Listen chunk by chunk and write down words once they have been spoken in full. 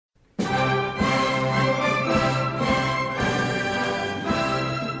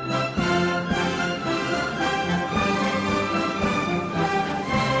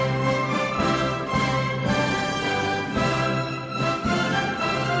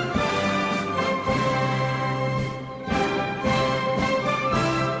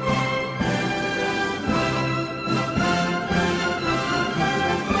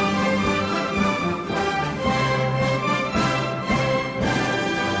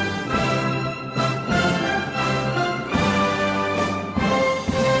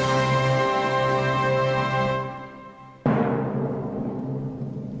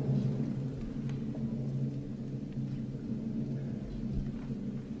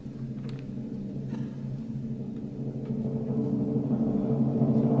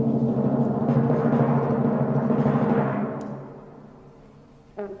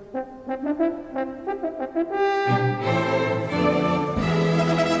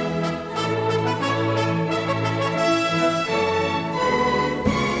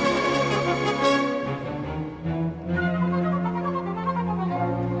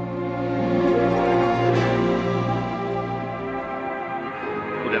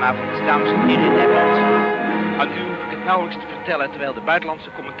Goedenavond, dames en heren in Nederland. Aan u hoef ik het nauwelijks te vertellen, terwijl de buitenlandse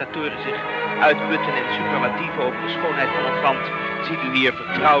commentatoren zich uitputten in superlatieven over de schoonheid van ons land, ziet u hier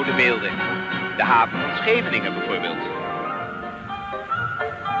vertrouwde beelden. De haven van Scheveningen bijvoorbeeld.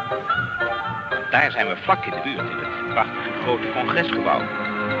 Daar zijn we vlak in de buurt, in het prachtige grote Congresgebouw.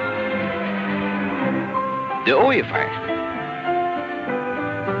 De ooievaar.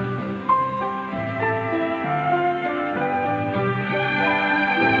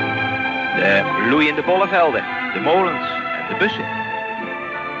 De bloeiende bollevelden, de molens en de bussen.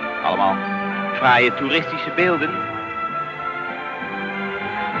 Allemaal fraaie toeristische beelden.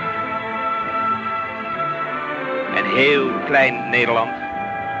 En heel klein Nederland.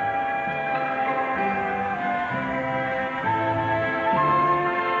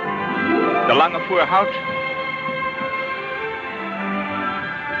 De lange voorhout.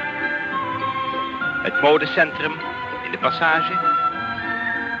 Het modecentrum in de Passage.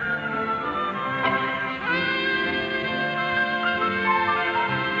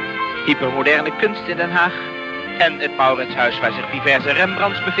 Hypermoderne kunst in Den Haag. En het Mauritshuis waar zich diverse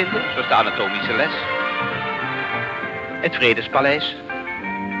Rembrandts bevinden, zoals de anatomische les. Het Vredespaleis.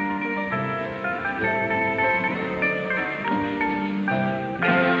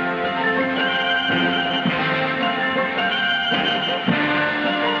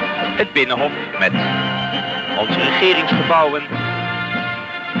 Het Binnenhof met onze regeringsgebouwen.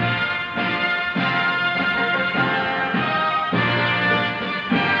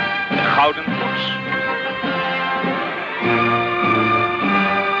 De Gouden Koets.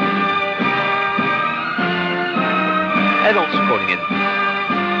 En onze koningin.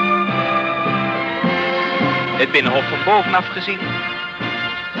 Het Binnenhof van bovenaf gezien.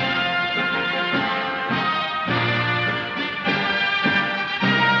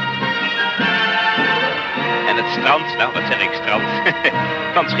 En het strand, nou wat zeg ik strand,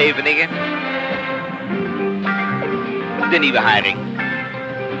 van Scheveningen. De Nieuwe Haring.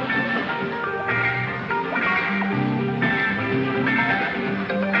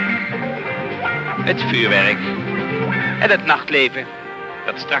 Het vuurwerk. En het nachtleven.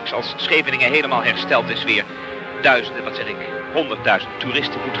 Dat straks als Scheveningen helemaal hersteld is weer duizenden, wat zeg ik, 100.000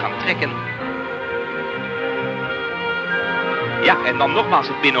 toeristen moet gaan trekken. Ja, en dan nogmaals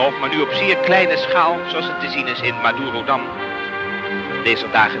het Binnenhof, maar nu op zeer kleine schaal, zoals het te zien is in Madurodam. Deze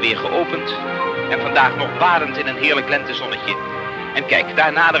dagen weer geopend en vandaag nog badend in een heerlijk lentezonnetje. En kijk,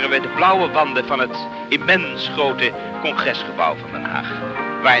 daar naderen we de blauwe wanden van het immens grote Congresgebouw van Den Haag.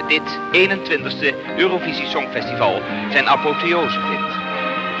 Waar dit 21e Eurovisie Songfestival zijn apotheose vindt.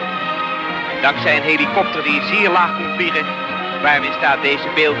 Dankzij een helikopter die zeer laag kon vliegen, waar we in staat deze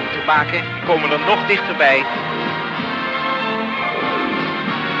beelden te maken, komen we er nog dichterbij.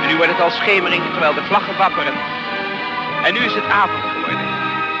 En nu wordt het al schemering terwijl de vlaggen wapperen. En nu is het avond geworden.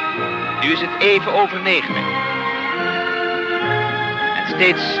 Nu is het even over 9. En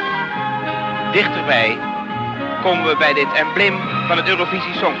steeds dichterbij komen we bij dit embleem van het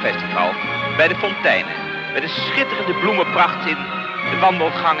Eurovisie Songfestival. Bij de fonteinen. Bij de schitterende bloemenpracht in de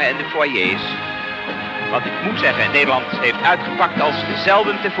wandelgangen en de foyers. Wat ik moet zeggen, Nederland heeft uitgepakt als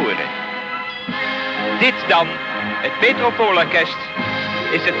zelden tevoren. Dit dan, het Metropoolorkest,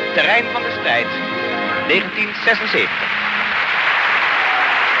 is het terrein van de strijd. 1976.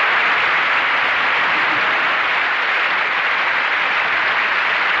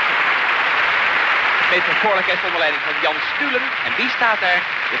 Het Metropoolorkest onder leiding van Jan Stulen. En wie staat daar?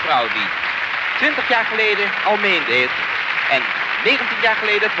 De vrouw die 20 jaar geleden al meedeed en 19 jaar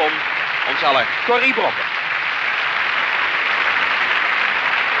geleden het won. Ons aller Corry Brokken.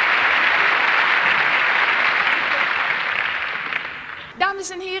 Dames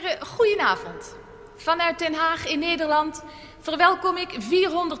en heren, goedenavond. Vanuit Den Haag in Nederland verwelkom ik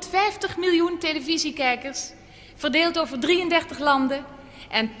 450 miljoen televisiekijkers, verdeeld over 33 landen,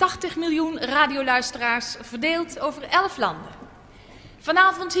 en 80 miljoen radioluisteraars, verdeeld over 11 landen.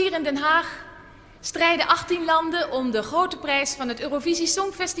 Vanavond hier in Den Haag strijden 18 landen om de grote prijs van het Eurovisie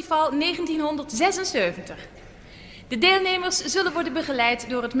Songfestival 1976. De deelnemers zullen worden begeleid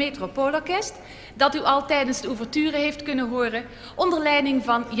door het Metropoolorkest, dat u al tijdens de ouverture heeft kunnen horen, onder leiding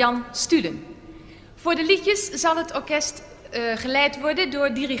van Jan Stulen. Voor de liedjes zal het orkest geleid worden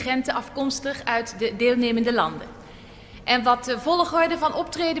door dirigenten afkomstig uit de deelnemende landen. En wat de volgorde van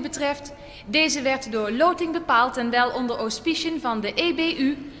optreden betreft, deze werd door loting bepaald en wel onder auspiciën van de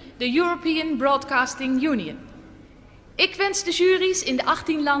EBU, de European Broadcasting Union. Ik wens de juries in de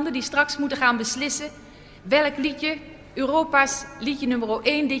 18 landen die straks moeten gaan beslissen welk liedje Europa's liedje nummer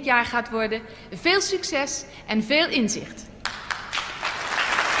 1 dit jaar gaat worden, veel succes en veel inzicht.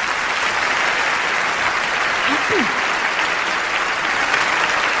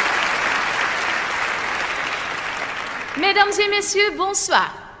 Mesdames et messieurs,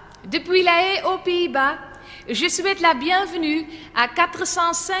 bonsoir. Depuis La Haye aux Pays-Bas, je souhaite la bienvenue à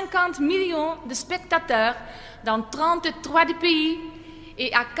 450 millions de spectateurs dans 33 pays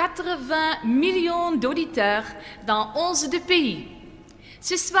et à 80 millions d'auditeurs dans 11 pays.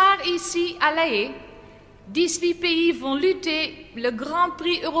 Ce soir, ici à La Haye, 18 pays vont lutter le Grand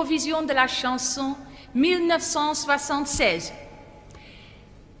Prix Eurovision de la chanson 1976.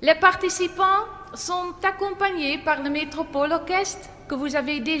 Les participants sont accompagnés par le Métropole Orchestre que vous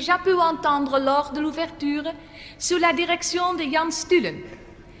avez déjà pu entendre lors de l'ouverture sous la direction de Jan Stulen.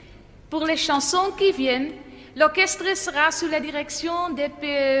 Pour les chansons qui viennent, l'orchestre sera sous la direction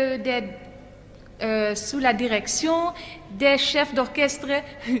des chefs d'orchestre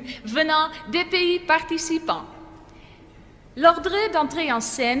venant des pays participants. L'ordre d'entrée en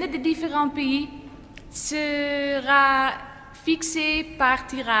scène des différents pays sera fixé par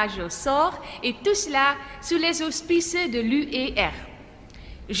tirage au sort et tout cela sous les auspices de l'UER.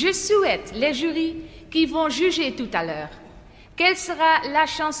 Je souhaite les jurys qui vont juger tout à l'heure. Quelle sera la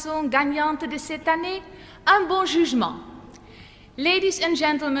chanson gagnante de cette année? Un bon jugement. Ladies and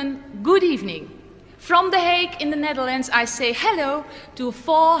gentlemen, good evening. From The Hague in the Netherlands, I say hello to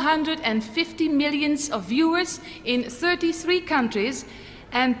 450 millions of viewers in 33 countries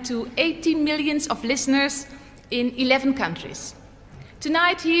and to 80 millions of listeners in 11 countries.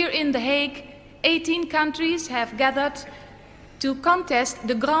 Tonight here in The Hague, 18 countries have gathered to contest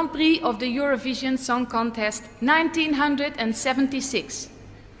the Grand Prix of the Eurovision Song Contest 1976.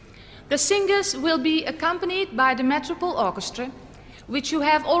 The singers will be accompanied by the Metropole Orchestra, which you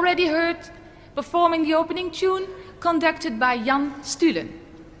have already heard performing the opening tune, conducted by Jan Stulen.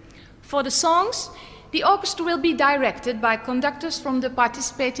 For the songs, the orchestra will be directed by conductors from the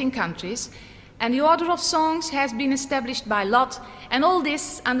participating countries, and the order of songs has been established by lot, and all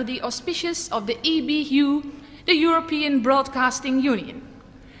this under the auspices of the EBU, the European Broadcasting Union.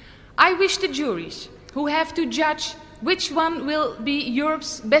 I wish the juries, who have to judge which one will be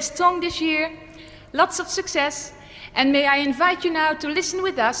Europe's best song this year, lots of success, and may I invite you now to listen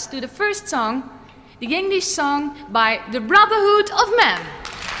with us to the first song, the English song by the Brotherhood of Man.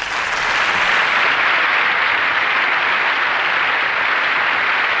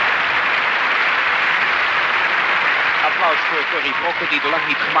 Applaus voor Corry Brokken, die de lang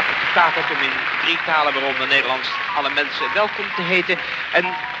niet gemakkelijke taak had om in 3 talen, waaronder Nederlands, alle mensen welkom te heten. En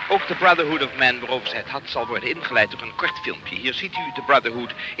ook de Brotherhood of Man, waarover ze het had, zal worden ingeleid door een kort filmpje. Hier ziet u de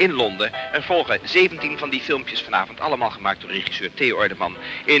Brotherhood in Londen. Er volgen 17 van die filmpjes vanavond, allemaal gemaakt door regisseur Theo Ordeman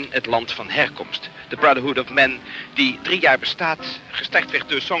in het land van herkomst. De Brotherhood of Man, die 3 jaar bestaat, gestart werd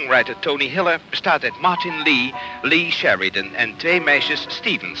door songwriter Tony Hiller, bestaat uit Martin Lee, Lee Sheridan en 2 meisjes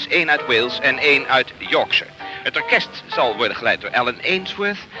Stevens, 1 uit Wales en 1 uit Yorkshire. Het orkest zal worden geleid door Alan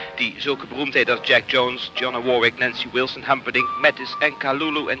Ainsworth, die zulke beroemdheden als Jack Jones, Dionne Warwick, Nancy Wilson, Humperdinck, Mattis en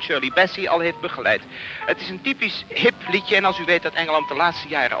Kalulu en Shirley Bassey al heeft begeleid. Het is een typisch hip liedje en als u weet dat Engeland de laatste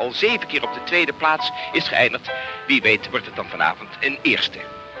jaren al 7 keer op de 2e plaats is geëindigd, wie weet wordt het dan vanavond een eerste.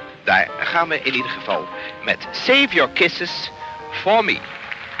 Daar gaan we in ieder geval met Save Your Kisses for Me.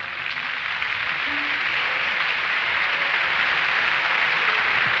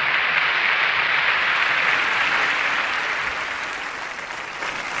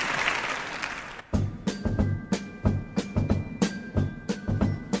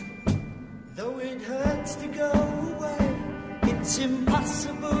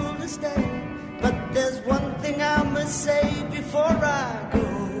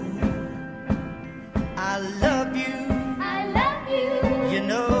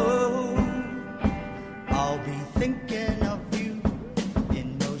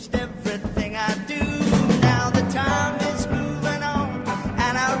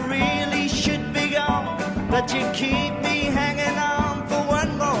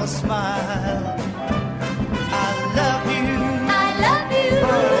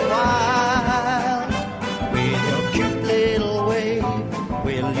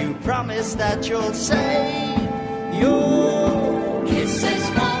 That you'll say your kisses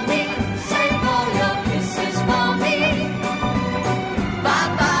for me, save all your kisses for me. Bye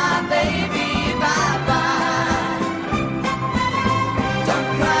bye, baby, bye bye. Don't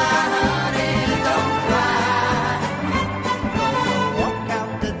cry, honey, don't cry. Gonna walk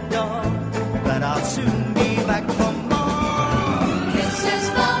out the door, but I'll soon be back for more. Kisses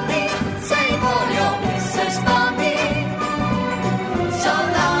for me, save all your kisses for me. So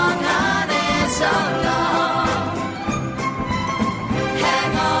long, so long.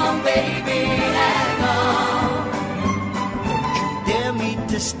 Hang on, baby, hang on. Don't you dare me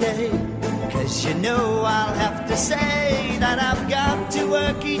to stay, 'cause you know I'll have to say that I've got to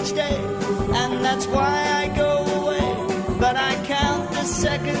work each day, and that's why I go away. the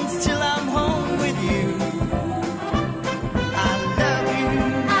seconds till I'm home with you.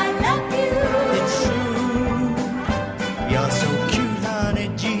 I love you, it's true. You're so cute, honey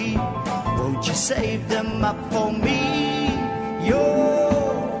G. Won't you save them up for me?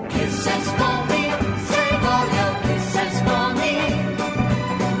 Your kisses for me. Save all your kisses for me.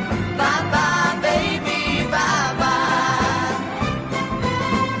 Bye bye, baby, bye bye.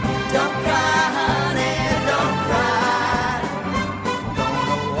 Don't cry, honey, don't cry.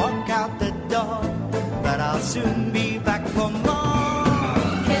 Gonna walk out the door, but I'll soon be back for more.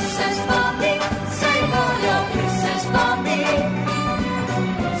 Kisses for me, save all your kisses for me.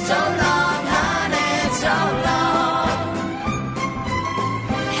 So long, honey, so long.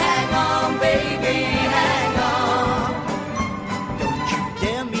 Hang on, baby, hang on. Don't you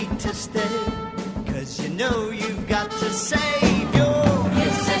dare me to stay, 'cause you know you've got to save your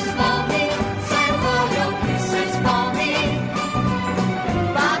kisses for me. Save all your kisses for me.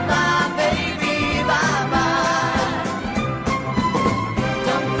 Bye bye, baby, bye bye.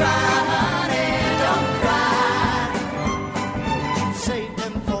 Don't cry, honey, don't cry. Won't you save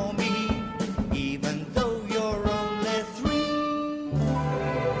them for me, even though you're only 3?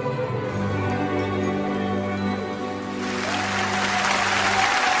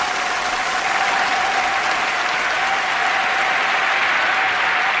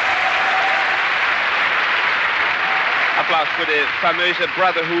 Applaus voor de fameuze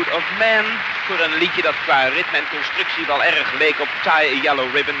Brotherhood of Man. Voor een liedje dat qua ritme en constructie wel erg leek op Tie a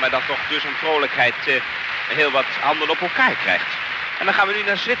Yellow Ribbon, maar dat toch dus een vrolijkheid heel wat handen op elkaar krijgt. En dan gaan we nu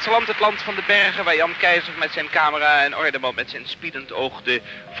naar Zwitserland, het land van de bergen, waar Jan Keizer met zijn camera en Ordeman met zijn spiedend oog de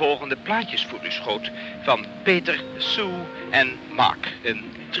volgende plaatjes voor u schoot. Van Peter, Sue en Mark. Een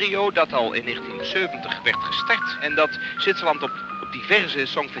trio dat al in 1970 werd gestart en dat Zwitserland op diverse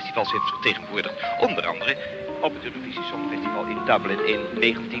songfestivals heeft vertegenwoordigd. Onder andere op het Eurovisie Songfestival in Dublin in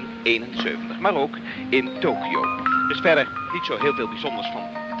 1971, maar ook in Tokio. Dus verder niet zo heel veel bijzonders van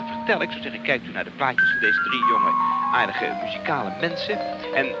te vertellen. Ik zou zeggen, kijkt u naar de plaatjes van deze 3 jonge, aardige muzikale mensen.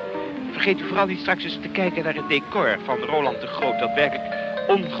 En vergeet u vooral niet straks eens te kijken naar het decor van Roland de Groot, dat werkelijk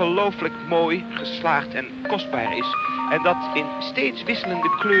ongelooflijk mooi, geslaagd en kostbaar is. En dat in steeds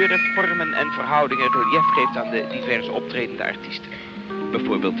wisselende kleuren, vormen en verhoudingen relief geeft aan de diverse optredende artiesten.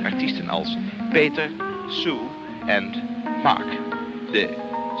 Bijvoorbeeld artiesten als Peter, Sue en Mark. De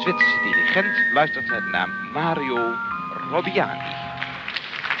Zwitserse dirigent luistert naar de naam Mario Robbiani.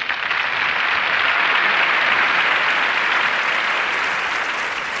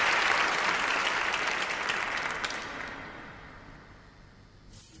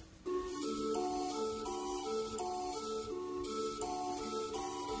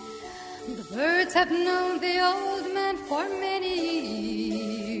 The birds have known the old man for many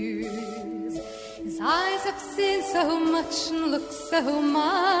years. His eyes have seen so much and look so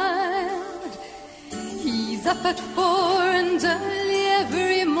mild. He's up at 4 and early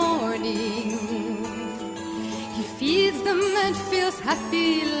every morning. He feeds them and feels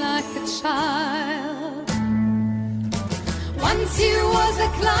happy like a child. Once he was a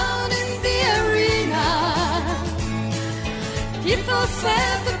clown in the arena. People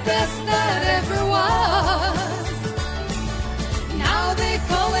swear the best that ever was. Now they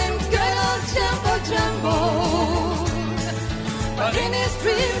call him good old Jumbo Jumbo. But in his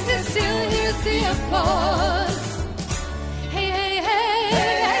dreams he still hears the applause. Hey, hey, hey,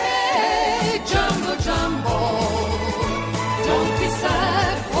 hey, hey, Jumbo Jumbo. Don't be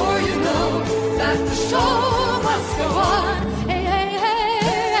sad, for you know that the show must go on. Hey, hey, hey,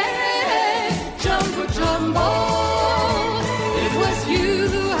 hey, hey, Jumbo Jumbo. You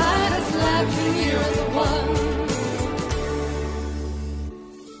who had us laughing, you're the one.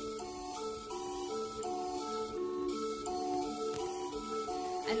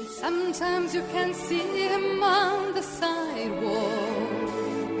 And sometimes you can see him on the sidewalk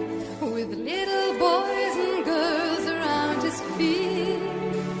with little boys and girls around his feet.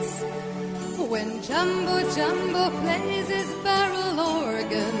 When Jumbo Jumbo plays his barrel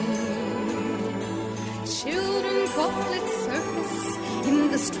organ, children call it circus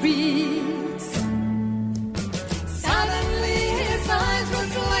in the streets. Suddenly his eyes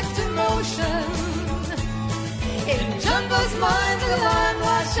reflect emotion. In Jumbo's mind the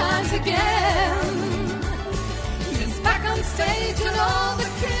limelight shines again. He's back on stage and all the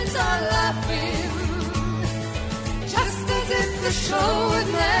kids are laughing, just as if the show would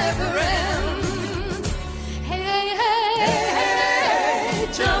never end. Hey, hey, hey, hey, hey,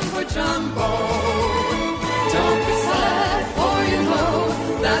 Jumbo Jumbo. Don't be sad, for you know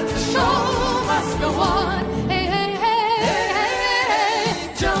that the show must go on. Hey, hey, hey, hey, hey, hey,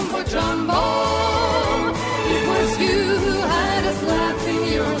 Jumbo Jumbo. It was you who had us laughing.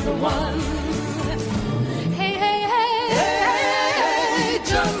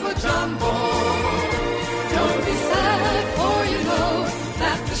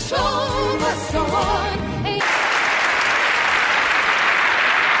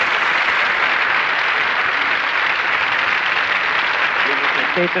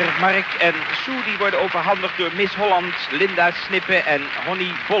 Peter, Mark en Sue die worden overhandigd door Miss Holland, Linda Snippen en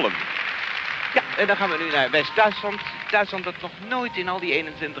Honey Bollen. Ja, en dan gaan we nu naar West-Duitsland. Duitsland dat nog nooit in al die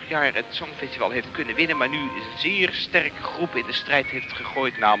 21 jaar het Songfestival heeft kunnen winnen, maar nu een zeer sterke groep in de strijd heeft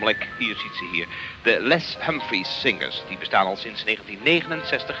gegooid, namelijk, hier ziet ze hier, de Les Humphreys Singers. Die bestaan al sinds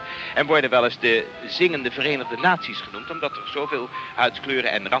 1969 en worden wel eens de zingende Verenigde Naties genoemd, omdat er zoveel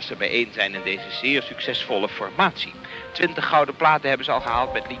huidskleuren en rassen bijeen zijn in deze zeer succesvolle formatie. 20 gouden platen hebben ze al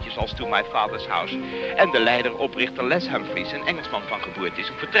gehaald met liedjes als To My Father's House. En de leider, oprichter Les Humphreys, een Engelsman van geboorte, is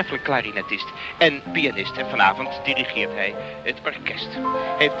een voortreffelijk klarinetist en pianist. En vanavond dirigeert hij het orkest.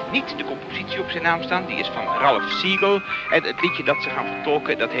 Hij heeft niet de compositie op zijn naam staan, die is van Ralph Siegel. En het liedje dat ze gaan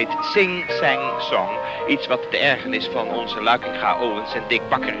vertolken, dat heet Sing Sang Song. Iets wat de ergernis van onze Luikinga Owens en Dick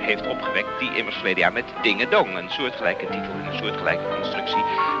Bakker heeft opgewekt, die immers verleden jaar met Dingedong, een soortgelijke titel en een soortgelijke constructie,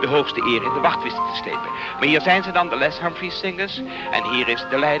 de hoogste eer in de wacht wisten te slepen. Maar hier zijn ze dan, de Les Humphreys Singers. En hier is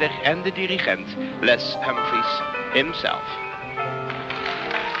de leider en de dirigent, Les Humphreys himself.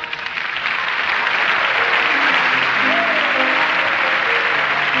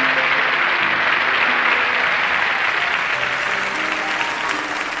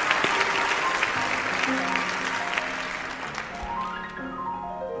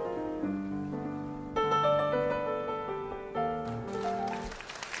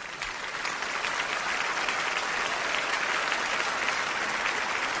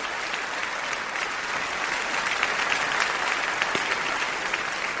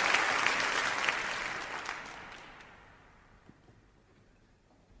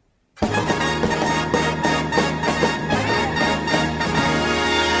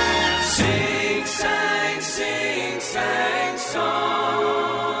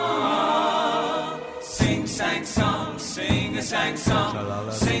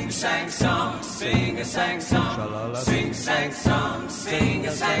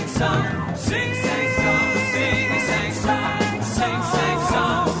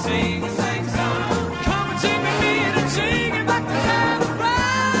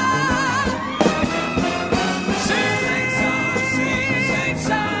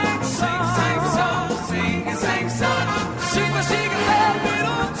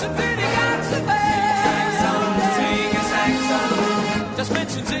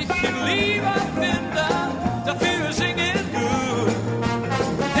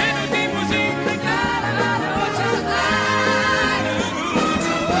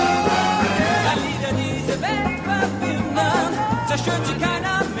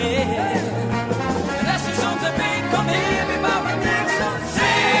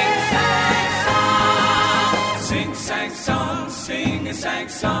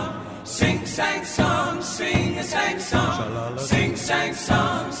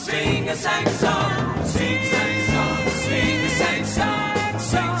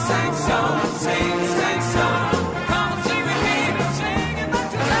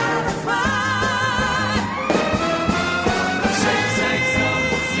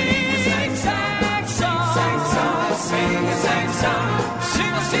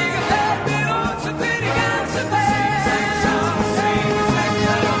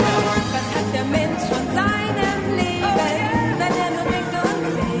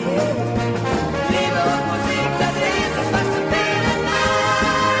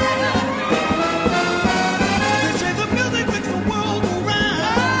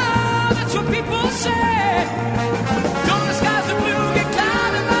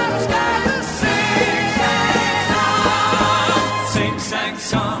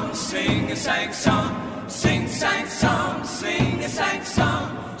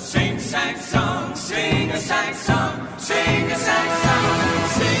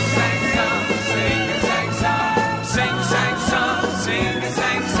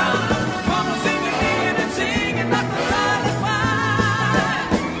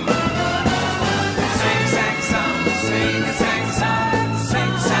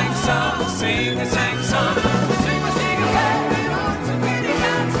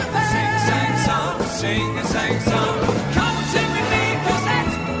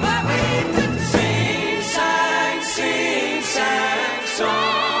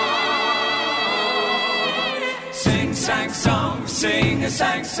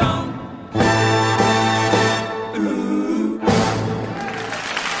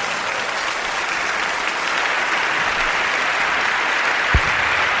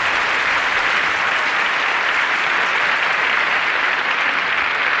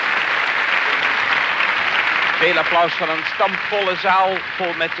 applaus van een stampvolle zaal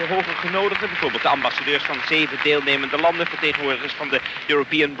vol met hoge genodigden. Bijvoorbeeld de ambassadeurs van 7 deelnemende landen, vertegenwoordigers van de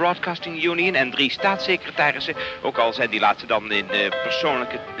European Broadcasting Union en 3 staatssecretarissen. Ook al zijn die laatste dan in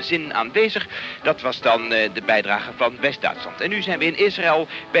persoonlijke zin aanwezig. Dat was dan de bijdrage van West-Duitsland. En nu zijn we in Israël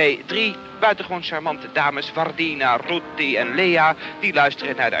bij 3 buitengewoon charmante dames, Vardina, Ruti en Lea. Die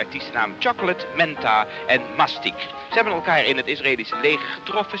luisteren naar de artiestennaam Chocolate, Menta en Mastik. Ze hebben elkaar in het Israëlische leger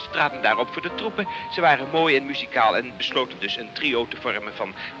getroffen. Ze traden daarop voor de troepen. Ze waren mooi en muzikaal en besloten dus een trio te vormen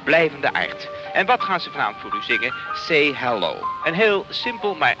van blijvende aard. En wat gaan ze vanavond voor u zingen? Say Hello. Een heel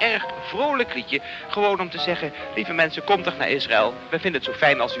simpel, maar erg vrolijk liedje. Gewoon om te zeggen, lieve mensen, kom toch naar Israël. We vinden het zo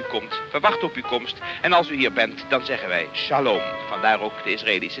fijn als u komt. We wachten op uw komst. En als u hier bent, dan zeggen wij Shalom. Vandaar ook de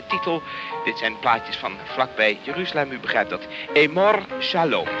Israëlische titel. Dit zijn plaatjes van vlakbij Jeruzalem. U begrijpt dat. Emor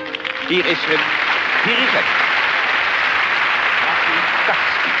Shalom. Hier is hun dirigent.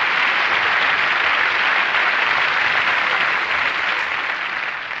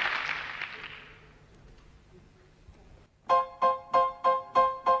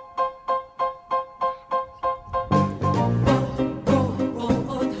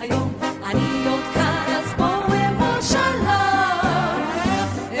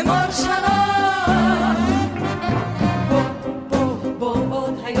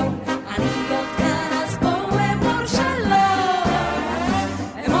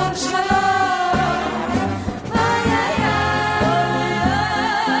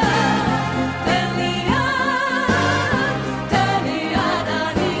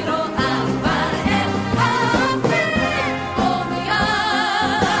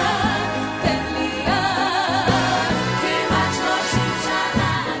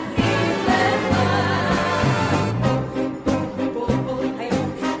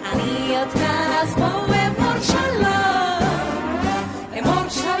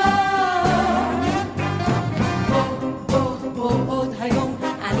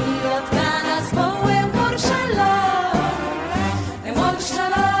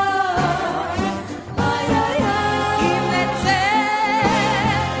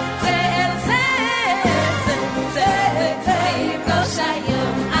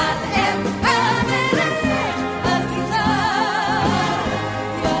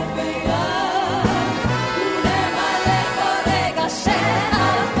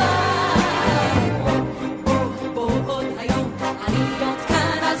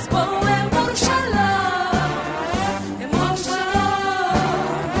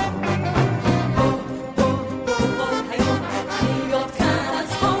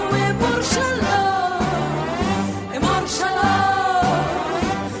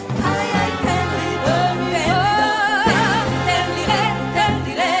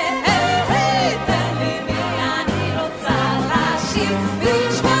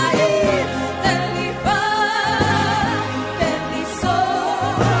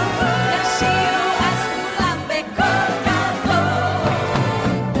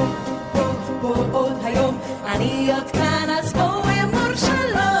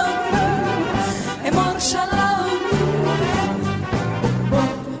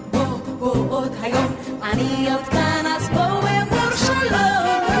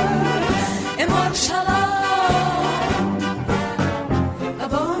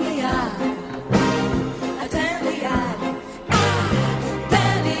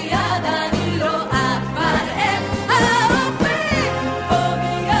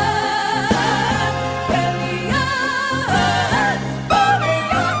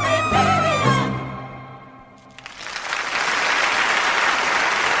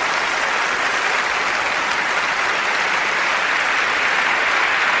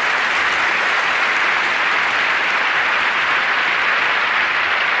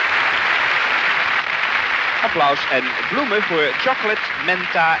 Applaus en bloemen voor Chocolate,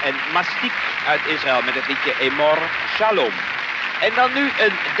 Menta en Mastik uit Israël met het liedje Emor Shalom. En dan nu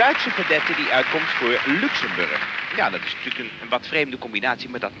een Duitse vedette die uitkomt voor Luxemburg. Ja, dat is natuurlijk een wat vreemde combinatie,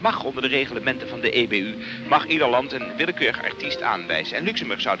 maar dat mag onder de reglementen van de EBU. Mag ieder land een willekeurige artiest aanwijzen. En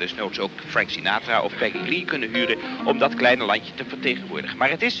Luxemburg zou dus noods ook Frank Sinatra of Peggy Lee kunnen huren om dat kleine landje te vertegenwoordigen. Maar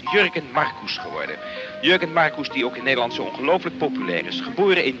het is Jurgen Marcus geworden. Jurgen Marcus, die ook in Nederland zo ongelooflijk populair is.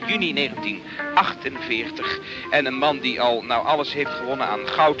 Geboren in juni 1948. En een man die al alles heeft gewonnen aan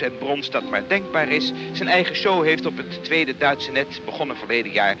goud en brons dat maar denkbaar is. Zijn eigen show heeft op het tweede Duitse net, begonnen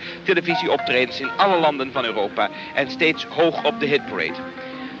verleden jaar. Televisieoptredens in alle landen van Europa. En steeds hoog op de hitparade.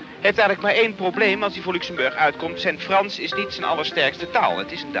 Hij heeft eigenlijk maar één probleem als hij voor Luxemburg uitkomt. Zijn Frans is niet zijn allersterkste taal.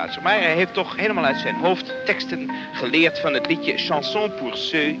 Het is een Duitser. Maar hij heeft toch helemaal uit zijn hoofd teksten geleerd van het liedje Chanson pour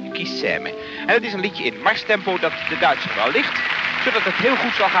ceux qui s'aiment. En het is een liedje in marstempo dat de Duitser wel ligt. Zodat het heel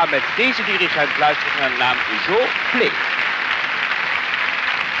goed zal gaan met deze dirigent. Luisteren naar de naam José.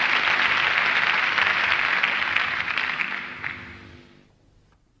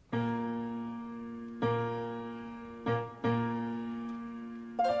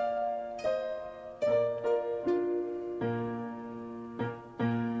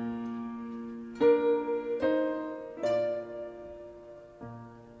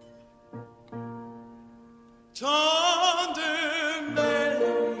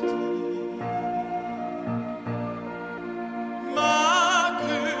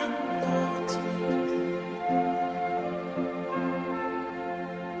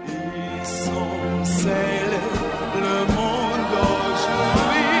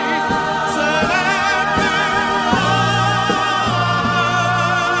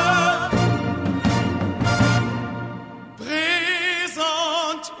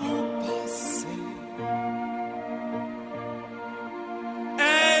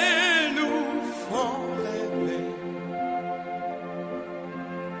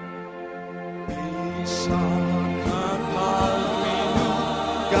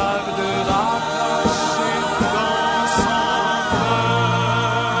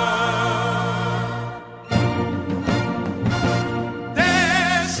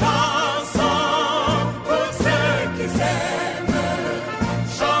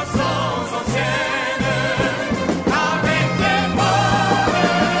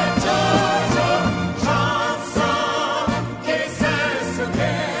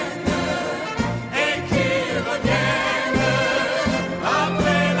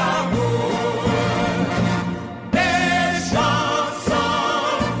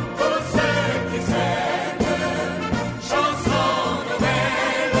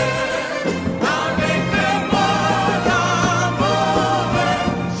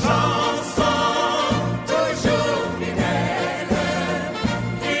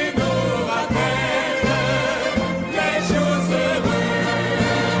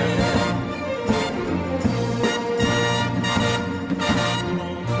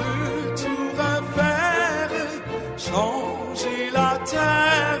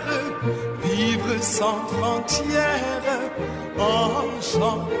 sans frontières, on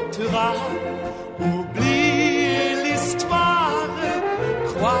chantera. Oublier l'histoire,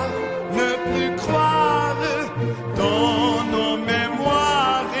 croire, ne plus croire, dans nos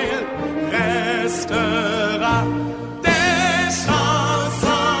mémoires il restera. Des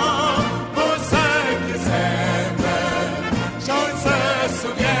chansons pour ceux qui s'aiment, j'en se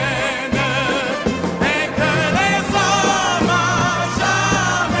souviennent, et que les hommes à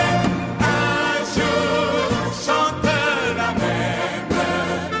jamais un jour chantent la même,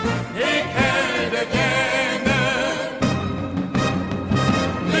 et qu'elle devienne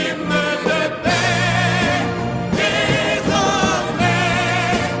l'hymne de paix, désormais,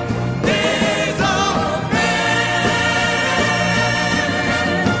 désormais.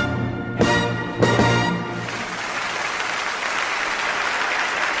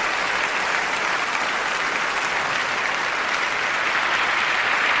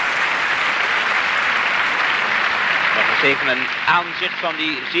 Nog eens even een aanzicht van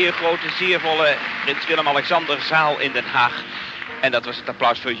die zeer grote, zeer volle Prins Willem-Alexanderzaal in Den Haag. En dat was het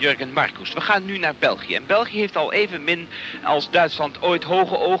applaus voor Jurgen Marcus. We gaan nu naar België. En België heeft al evenmin als Duitsland ooit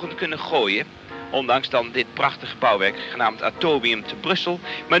hoge ogen kunnen gooien. Ondanks dan dit prachtige bouwwerk genaamd Atomium te Brussel.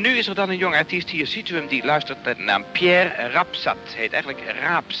 Maar nu is er dan een jong artiest, hier ziet u hem, die luistert met de naam Pierre Rapsat. Heet eigenlijk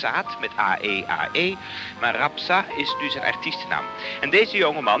Raapzaad met A-E-A-E. Maar Rapsa is nu zijn artiestennaam. En deze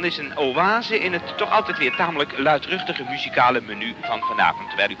jongeman is een oase in het toch altijd weer tamelijk luidruchtige muzikale menu van vanavond.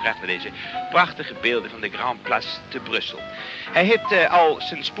 Terwijl u krijgt naar deze prachtige beelden van de Grand Place te Brussel. Hij heeft al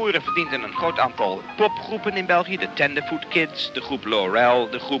zijn sporen verdiend in een groot aantal popgroepen in België. De Tenderfoot Kids, de groep Laurel,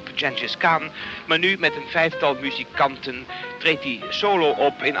 de groep Gengis Khan. Maar nu met een vijftal muzikanten treedt hij solo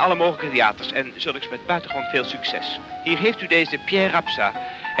op in alle mogelijke theaters en zulks met buitengewoon veel succes. Hier heeft u deze Pierre Rapsa.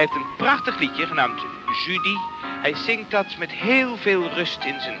 Hij heeft een prachtig liedje genaamd Judy. Hij zingt dat met heel veel rust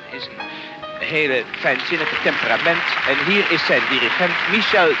in zijn hele fijnzinnige temperament. En hier is zijn dirigent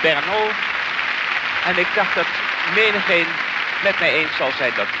Michel Bernot. En ik dacht dat menigeen met mij eens zal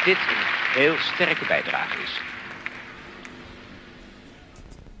zijn dat dit een heel sterke bijdrage is.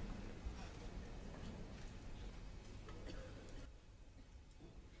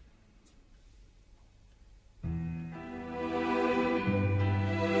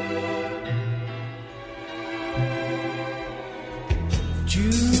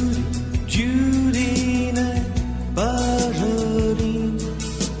 Judy, Judy n'est pas jolie.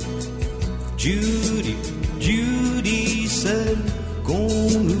 Judy, Judy, celle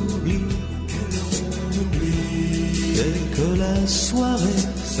qu'on oublie. Dès que la la soirée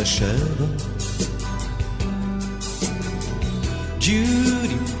s'achève.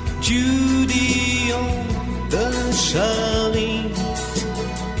 Judy, Judy, on te charrie.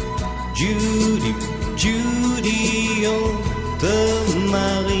 Judy, Judy, on te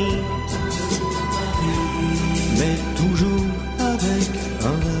marie. Mais toujours avec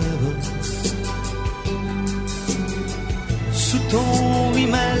un rêve. Sous ton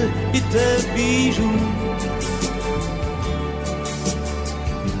rimel et tes bijoux,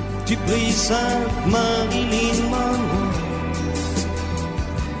 tu pries Sainte Marilyn Monroe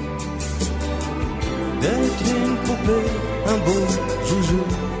d'être une poupée, un beau joujou.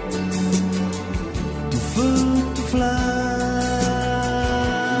 Tout feu, tout flamme,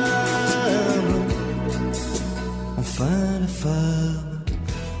 enfin la femme.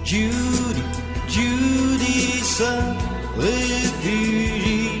 Judy, Judy se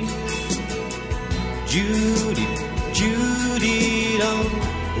réfugie. Judy, Judy dans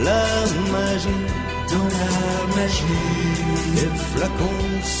la magie, dans la magie. Les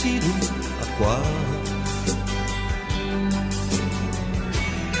flacons si doux à quoi?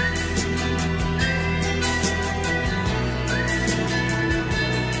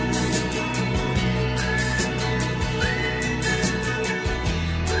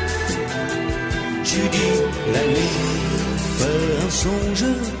 Judy, la nuit, fait un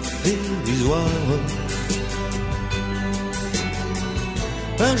songe dérisoire.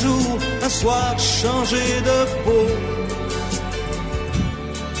 Un jour, un soir, changer de peau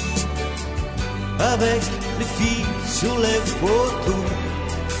avec les filles sur les photos.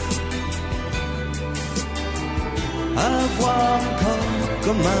 Avoir un corps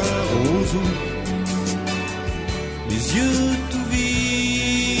comme un roseau, les yeux tout vides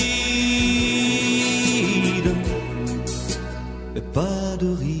et pas de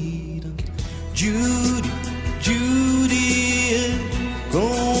rides. Judy, Judy et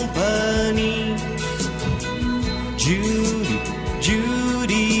compagnie. Judy,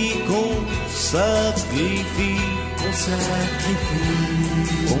 Judy qu'on sacrifie,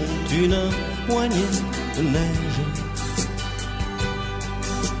 contre une poignée de neige.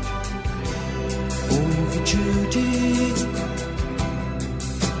 Pauvre Judy.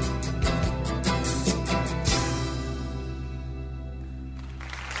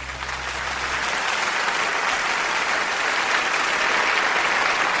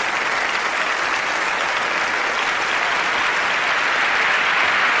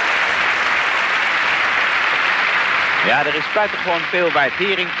 Ja, er is buitengewoon veel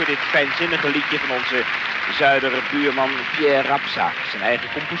waardering voor dit fijnzinnige liedje van onze zuiderbuurman Pierre Rapsa. Zijn eigen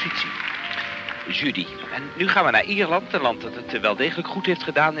compositie. Judy. En nu gaan we naar Ierland, een land dat het wel degelijk goed heeft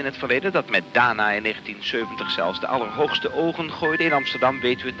gedaan in het verleden. Dat met Dana in 1970 zelfs de allerhoogste ogen gooide. In Amsterdam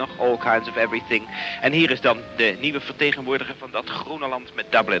weten we het nog, All Kinds of Everything. En hier is dan de nieuwe vertegenwoordiger van dat groene land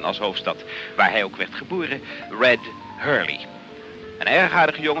met Dublin als hoofdstad. Waar hij ook werd geboren, Red Hurley. Een erg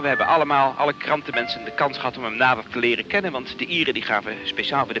aardige jongen. We hebben allemaal, alle krantenmensen, de kans gehad om hem nader te leren kennen. Want de Ieren die gaven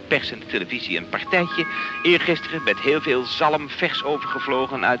speciaal voor de pers en de televisie een partijtje. Eergisteren met heel veel zalm vers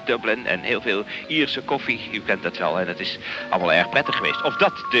overgevlogen uit Dublin. En heel veel Ierse koffie. U kent dat wel en het is allemaal erg prettig geweest. Of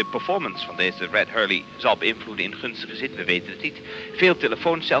dat de performance van deze Red Hurley zal beïnvloeden in gunstige zin, we weten het niet. Veel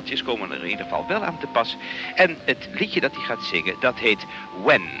telefoonceltjes komen er in ieder geval wel aan te pas. En het liedje dat hij gaat zingen, dat heet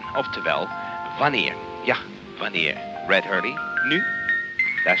When. Oftewel, wanneer. Ja, wanneer. Red Hurley. Nu,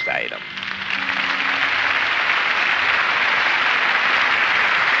 daar sta je dan.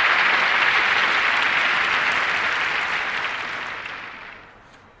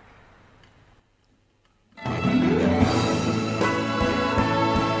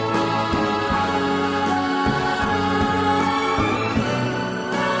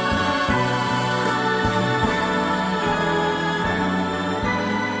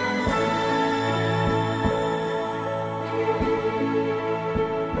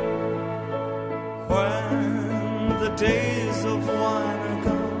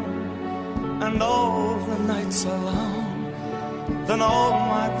 Then all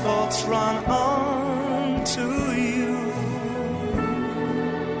my thoughts run on to you.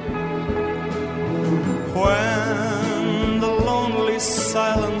 When the lonely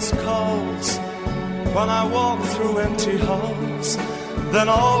silence calls, when I walk through empty halls, then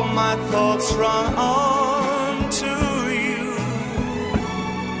all my thoughts run on to you.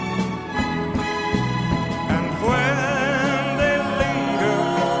 And when they linger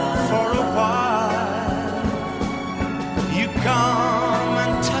for a while, you come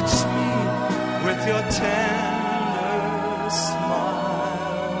and touch me with your tender smile.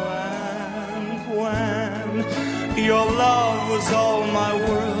 And when your love was all my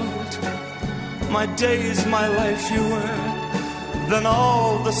world, my days, my life you were, then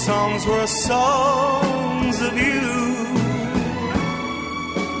all the songs were songs of you.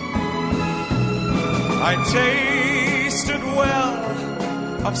 I tasted well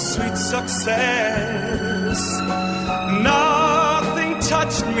of sweet success. Nothing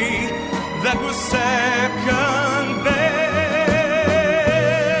touched me that was second best.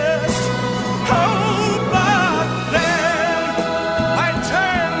 Oh, but then I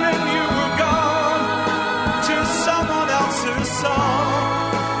turned and you were gone to someone else's song.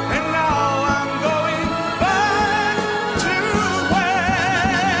 And now I'm going back to when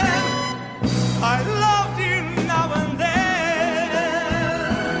I loved you now and then.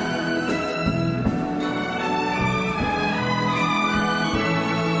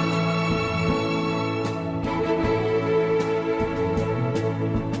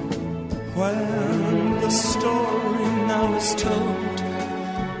 When the story now is told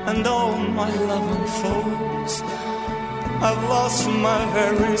and all my love unfolds, I've lost my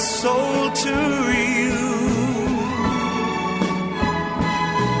very soul to you.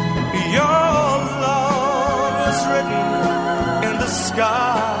 Your love was written in the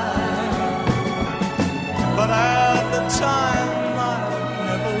sky, but at the time I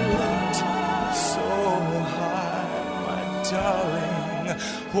never looked so high, my darling.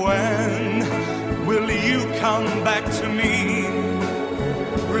 When will you come back to me?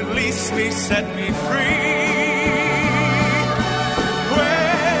 Release me, set me free.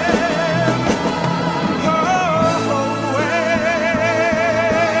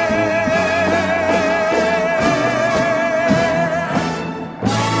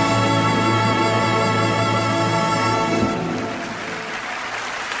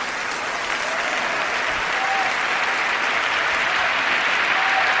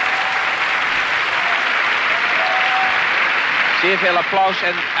 Zeer veel applaus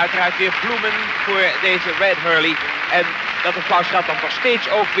en uiteraard weer bloemen voor deze Red Hurley. En dat applaus geldt dan nog steeds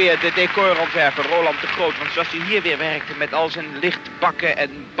ook weer de decorontwerper Roland de Groot. Want zoals hij hier weer werkte met al zijn lichtbakken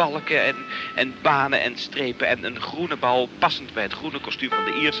en balken en banen en strepen en een groene bal passend bij het groene kostuum van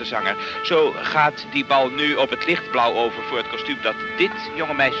de Ierse zanger. Zo gaat die bal nu op het lichtblauw over voor het kostuum dat dit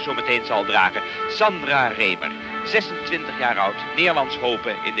jonge meisje zo meteen zal dragen. Sandra Remer. 26 jaar oud, Nederlands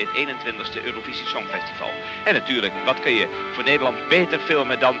hopen in dit 21ste Eurovisie Songfestival. En natuurlijk, wat kun je voor Nederland beter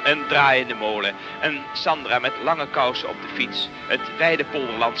filmen dan een draaiende molen, een Sandra met lange kousen op de fiets, het wijde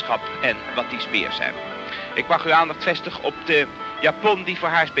polderlandschap en wat die meer zijn. Ik mag uw aandacht vestigen op de japon die voor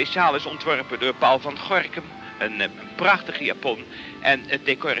haar speciaal is ontworpen door Paul van Gorkum. Een prachtige japon. En het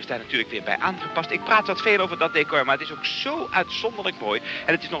decor is daar natuurlijk weer bij aangepast. Ik praat wat veel over dat decor, maar het is ook zo uitzonderlijk mooi.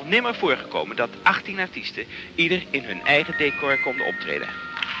 En het is nog nimmer voorgekomen dat 18 artiesten ieder in hun eigen decor konden optreden.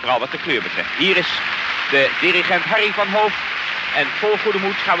 Vooral wat de kleur betreft. Hier is de dirigent Harry van Hoof. En vol goede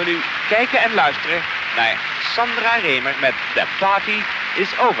moed gaan we nu kijken en luisteren naar Sandra Remer met The Party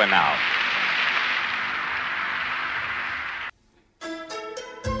is Over Now.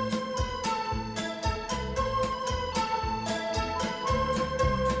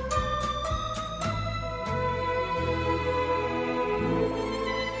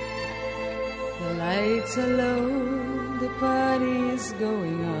 Lights are low, the party's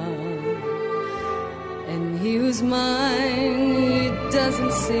going on, and he was mine, he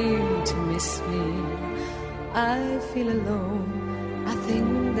doesn't seem to miss me. I feel alone, I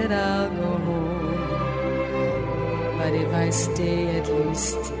think that I'll go home, but if I stay at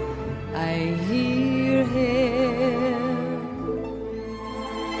least I hear him.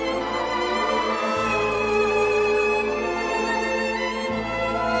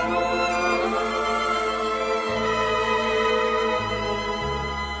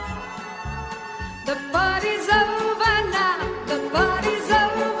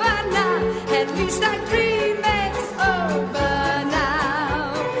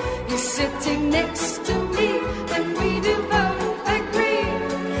 Next to me, and we do both agree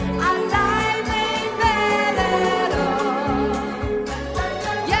our life ain't bad at all.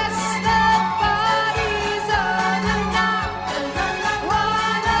 Yes, the party's over now.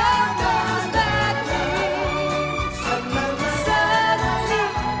 One of those bad dreams suddenly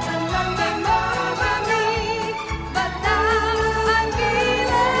came over me, but now I'm feeling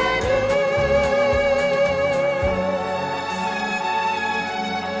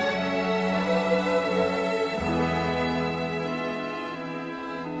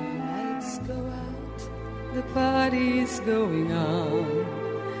party's going on,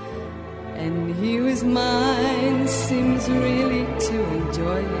 and he who's mine seems really to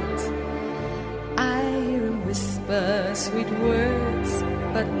enjoy it. I hear him whisper sweet words,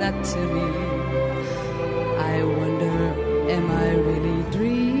 but not to me. I wonder, am I really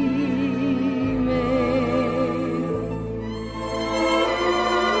dreaming?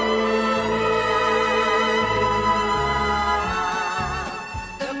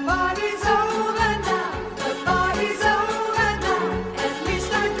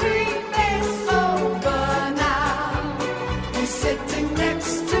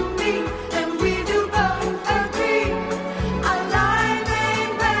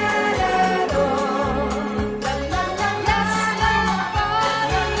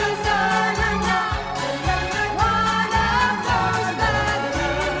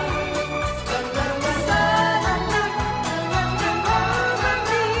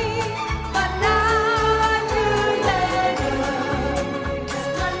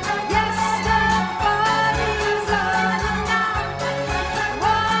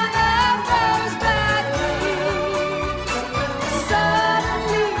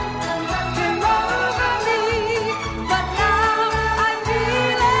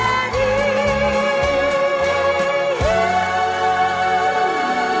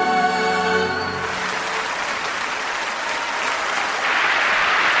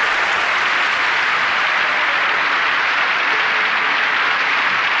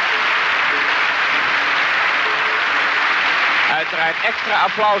 het extra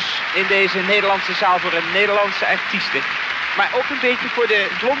applaus in deze Nederlandse zaal voor een Nederlandse artieste. Maar ook een beetje voor de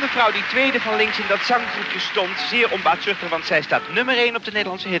blonde vrouw die tweede van links in dat zanggroepje stond. Zeer onbaatzuchtig, want zij staat nummer 1 op de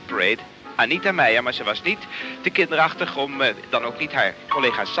Nederlandse hitparade. Anita Meijer, maar ze was niet te kinderachtig om dan ook niet haar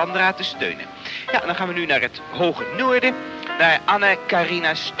collega Sandra te steunen. Ja, dan gaan we nu naar het hoge noorden, naar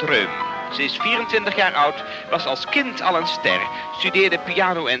Anne-Carina Streum. Ze is 24 jaar oud, was als kind al een ster, studeerde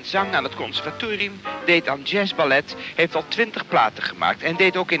piano en zang aan het conservatorium, deed aan jazzballet, heeft al 20 platen gemaakt en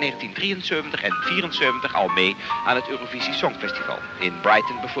deed ook in 1973 en 1974 al mee aan het Eurovisie Songfestival. In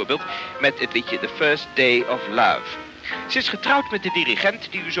Brighton bijvoorbeeld, met het liedje The First Day of Love. Ze is getrouwd met de dirigent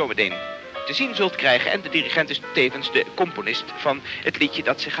die u zometeen te zien zult krijgen. En de dirigent is tevens de componist van het liedje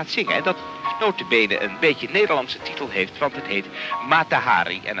dat ze gaat zingen. En dat nota bene een beetje Nederlandse titel heeft, want het heet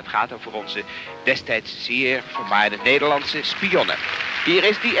Matahari. En het gaat over onze destijds zeer vermaarde Nederlandse spionnen. Hier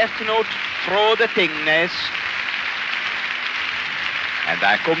is die echtgenoot Frode Tingnes. En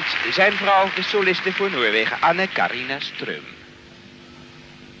daar komt zijn vrouw, de soliste voor Noorwegen, Anne-Carina Streum.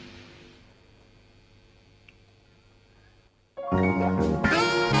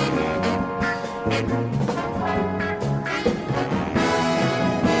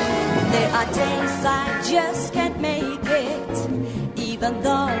 There are days I just can't make it, even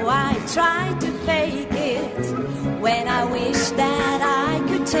though I try to fake it. When I wish that I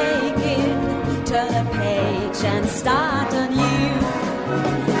could take it, turn a page and start anew.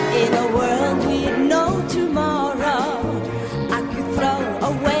 In a world with no tomorrow, I could throw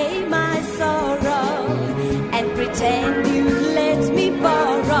away my sorrow and pretend you let me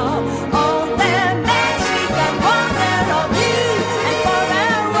borrow all the magic and wonder of you. And for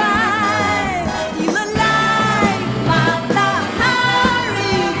a while, you alive, Matahari,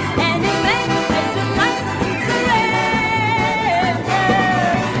 and you make me pay the price of its surrender.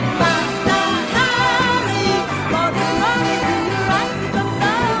 Matahari, for the promise in your eyes it was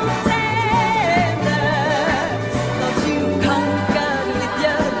so tender. 'Cause you conquered with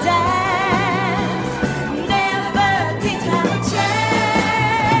your dance, never did have a chance.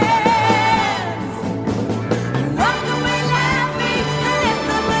 You walked away laughing and left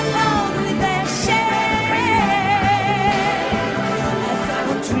them alone with their shame. As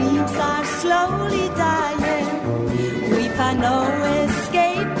our dreams are slowly dying, we find no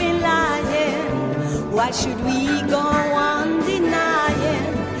escape in lying. Why should we go on denying?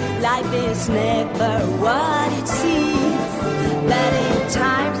 Life is never what it seems. But in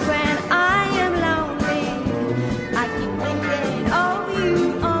times when I am lonely, I keep thinking of you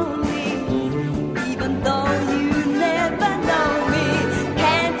only. Even though you never know me,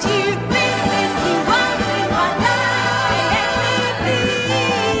 can't you visit me once in my life and leave me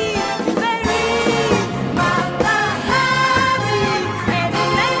buried? Matahari, and you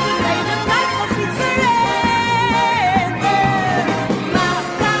make me pay the price of its surrender.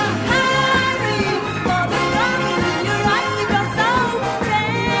 Matahari, for the promise in your eyes it was so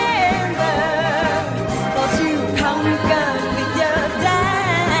tender. 'Cause you conquered with your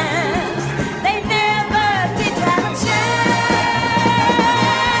dance, they never did have a chance.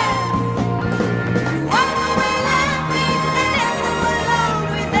 You walked away laughing and left them alone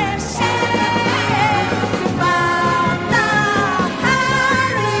with their shame. Matahari,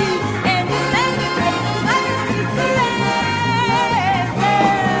 and you made me pay the price of its surrender.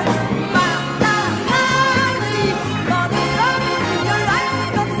 Matahari, for the promise in your eyes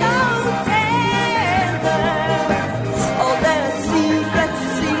it was so tender. All the secrets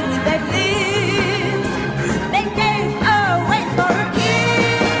sealed with their lips, they gave away for a kiss.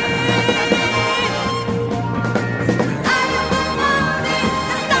 Out of the morning,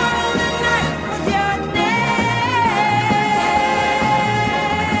 the star of the night was your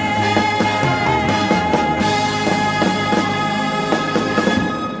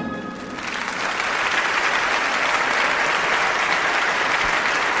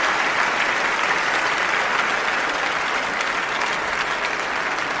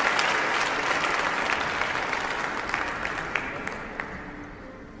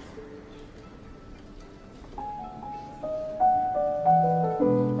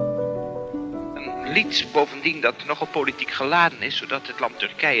Een lied bovendien dat nogal politiek geladen is, zodat het land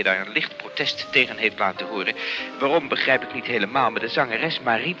Turkije daar een licht protest tegen heeft laten horen. Waarom begrijp ik niet helemaal, maar de zangeres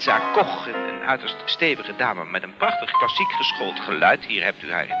Maritza Koch, een uiterst stevige dame met een prachtig klassiek geschoold geluid, hier hebt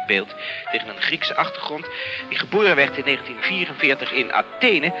u haar in beeld, tegen een Griekse achtergrond, die geboren werd in 1944 in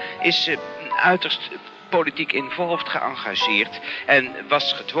Athene, is een uiterst politiek involved geëngageerd en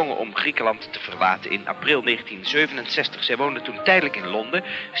was gedwongen om Griekenland te verlaten in april 1967. Zij woonde toen tijdelijk in Londen,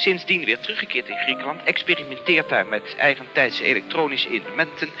 sindsdien weer teruggekeerd in Griekenland, experimenteert daar met eigentijdse elektronische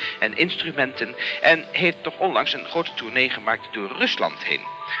elementen en instrumenten en heeft toch onlangs een grote tournee gemaakt door Rusland heen.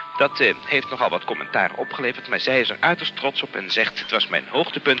 Dat heeft nogal wat commentaar opgeleverd, maar zij is er uiterst trots op en zegt: het was mijn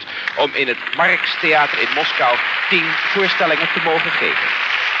hoogtepunt om in het Marx-theater in Moskou 10 voorstellingen te mogen geven.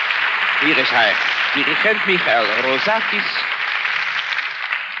 Hier is haar dirigent Michael Rosakis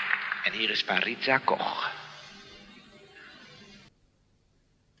en hier is Maritza Koch.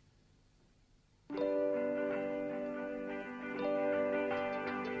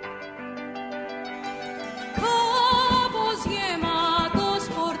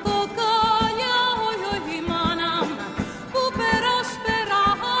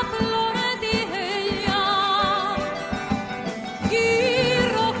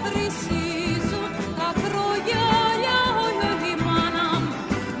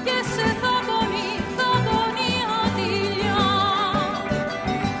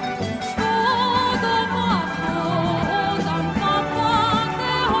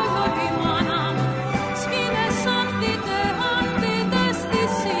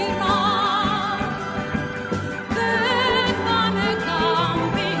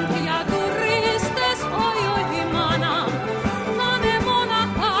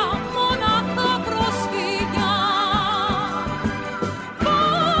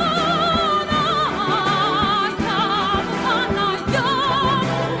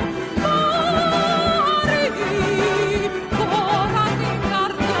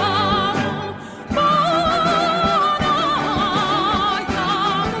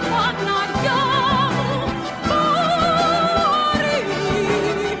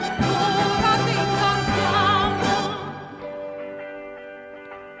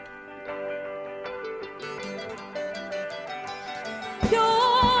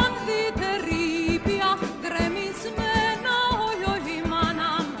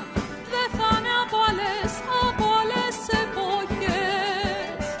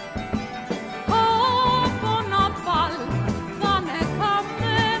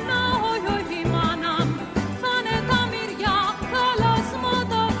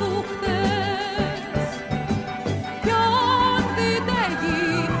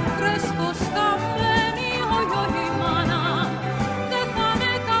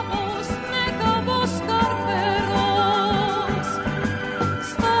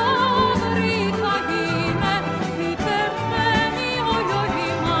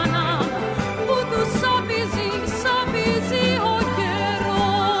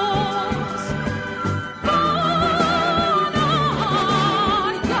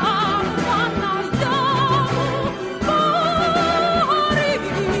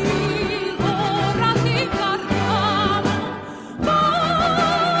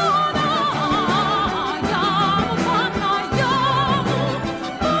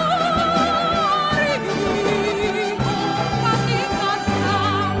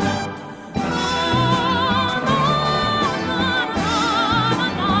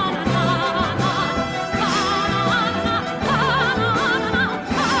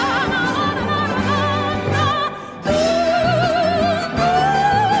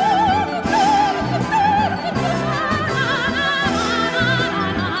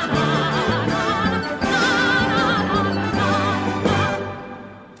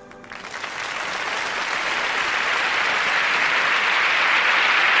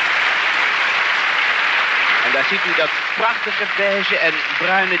 Ziet u dat prachtige beige en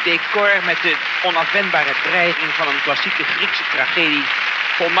bruine decor met de onafwendbare dreiging van een klassieke Griekse tragedie,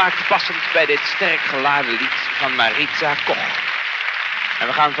 volmaakt passend bij dit sterk geladen lied van Maritza Koch. En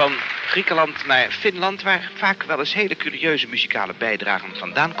we gaan van Griekenland naar Finland, waar vaak wel eens hele curieuze muzikale bijdragen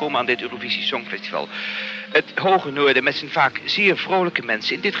vandaan komen aan dit Eurovisie Songfestival. Het Hoge Noorden met zijn vaak zeer vrolijke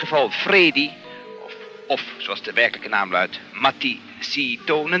mensen, in dit geval Fredi, of zoals de werkelijke naam luidt, Matti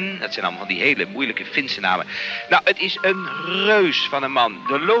Siitonen. Dat zijn allemaal van die hele moeilijke Finse namen. Nou, het is een reus van een man.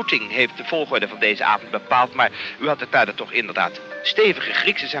 De loting heeft de volgorde van deze avond bepaald, maar u had het daar toch inderdaad stevige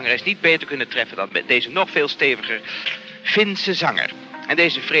Griekse zangeres niet beter kunnen treffen dan met deze nog veel steviger Finse zanger. En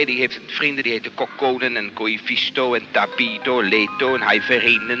deze Fredi heeft vrienden die heten Kokkonen en Koifisto en Tapito, Leto en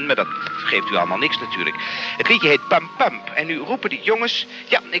Haiverinen, maar dat geeft u allemaal niks natuurlijk. Het liedje heet Pam Pam en nu roepen die jongens,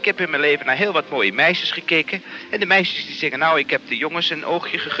 ja, ik heb in mijn leven naar heel wat mooie meisjes gekeken en de meisjes die zeggen, nou, ik heb de jongens een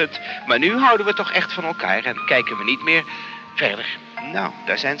oogje gegund, maar nu houden we toch echt van elkaar en kijken we niet meer verder. Nou,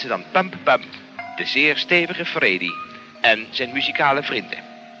 daar zijn ze dan, Pam Pam, de zeer stevige Fredi en zijn muzikale vrienden.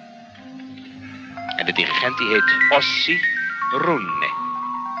 En de dirigent die heet Ossi Runne.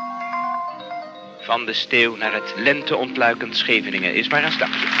 van de Steeuw naar het lenteontluikend Scheveningen is maar een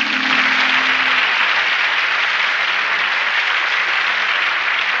stapje.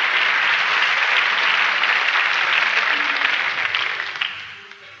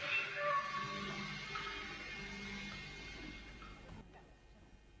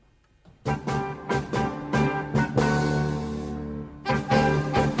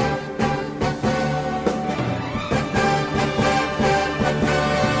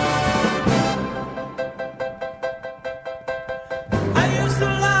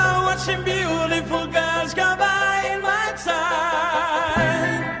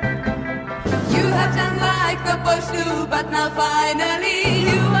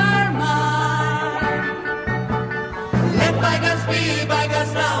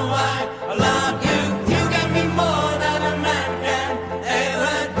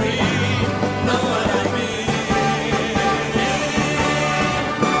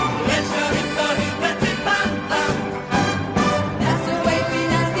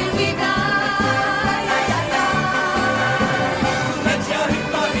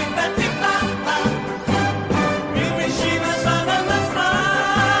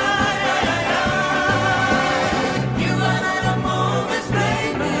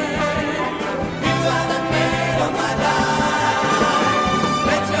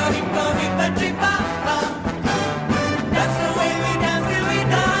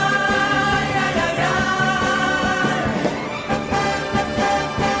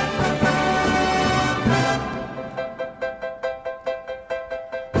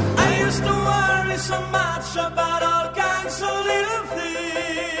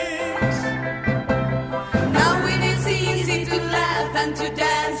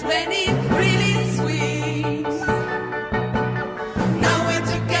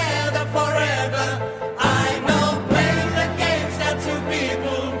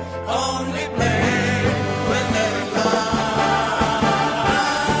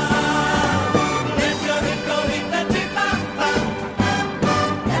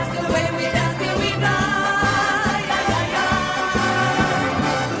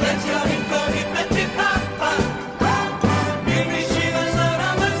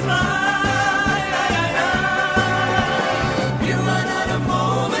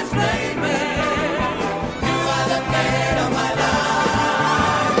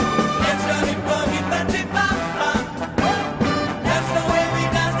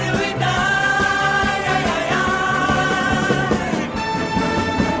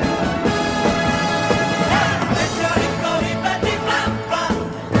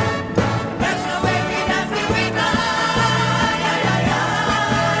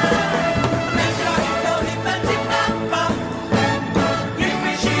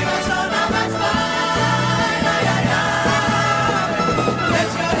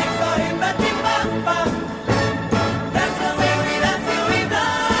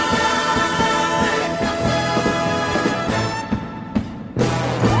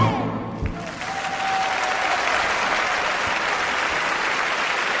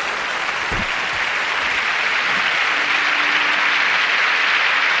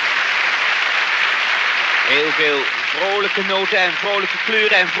 Heel veel vrolijke noten en vrolijke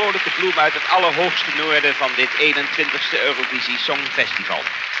kleuren en vrolijke bloemen uit het allerhoogste noorden van dit 21ste Eurovisie Songfestival.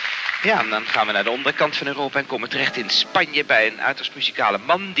 Ja, en dan gaan we naar de onderkant van Europa en komen terecht in Spanje bij een uiterst muzikale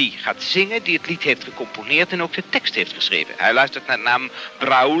man die gaat zingen, die het lied heeft gecomponeerd en ook de tekst heeft geschreven. Hij luistert naar de naam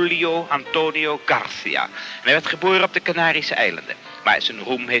Braulio Antonio Garcia. En hij werd geboren op de Canarische eilanden. Maar zijn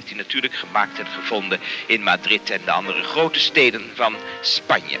roem heeft hij natuurlijk gemaakt en gevonden in Madrid en de andere grote steden van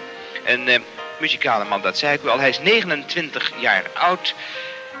Spanje. Een muzikale man, dat zei ik wel. Hij is 29 jaar oud.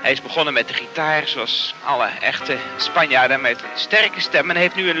 Hij is begonnen met de gitaar, zoals alle echte Spanjaarden, met een sterke stem. En hij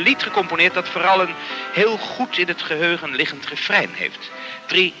heeft nu een lied gecomponeerd dat vooral een heel goed in het geheugen liggend refrein heeft.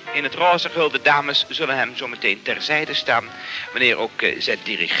 3 in het roze gehulde dames zullen hem zo meteen terzijde staan, wanneer ook zijn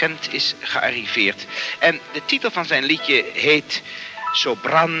dirigent is gearriveerd. En de titel van zijn liedje heet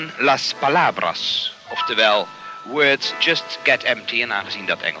Sobran las palabras, oftewel Words just get empty. En aangezien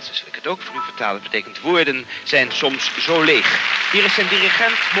dat Engels is, wil ik het ook voor u vertalen. Dat betekent woorden zijn soms zo leeg. Hier is zijn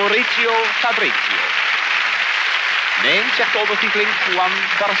dirigent Mauricio Fabrizio. Nee, zegt de ondertiteling, Juan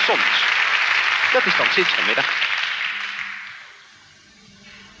Garzons. Dat is dan sinds vanmiddag.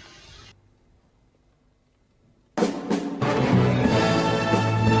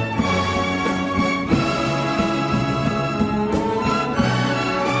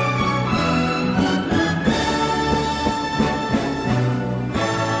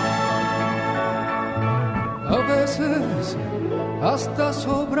 Hasta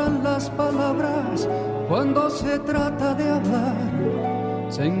sobran las palabras cuando se trata de hablar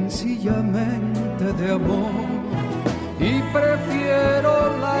sencillamente de amor. Y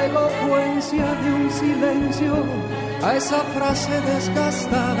prefiero la elocuencia de un silencio a esa frase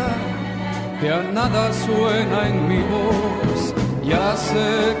desgastada que a nada suena en mi voz. Ya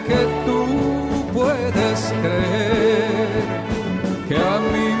sé que tú puedes creer que a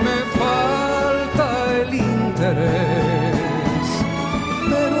mí me falta el interés,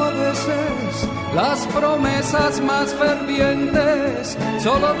 pero a veces las promesas más fervientes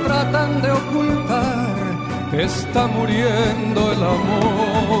solo tratan de ocultar que está muriendo el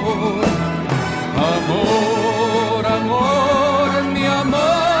amor. Amor, amor, mi amor,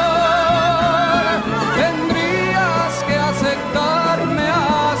 tendrías que aceptarme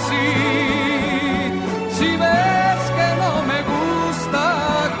así. Si ves que no me gusta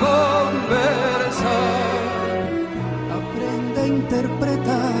conversar, aprende a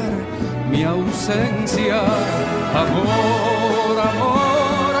interpretar mi ausencia. Amor,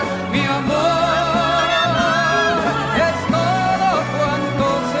 amor, mi amor.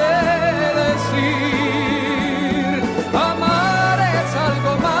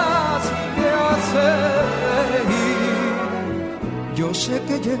 Yo sé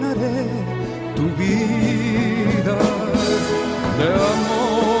que llenaré tu vida de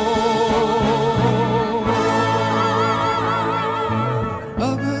amor.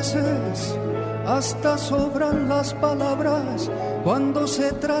 A veces hasta sobran las palabras cuando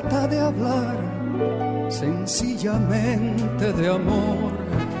se trata de hablar sencillamente de amor.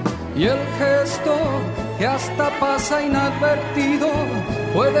 Y el gesto que hasta pasa inadvertido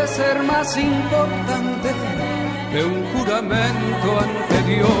puede ser más importante que un juramento ante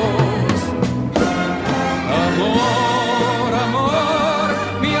Dios. Amor, amor,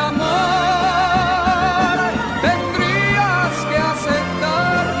 mi amor, tendrías que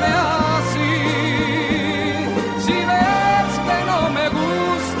aceptarme así. Si ves que no me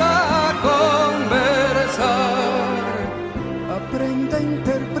gusta conversar, aprende a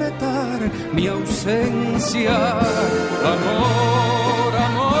interpretar mi ausencia. Amor,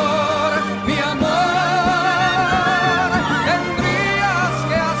 amor, mi amor.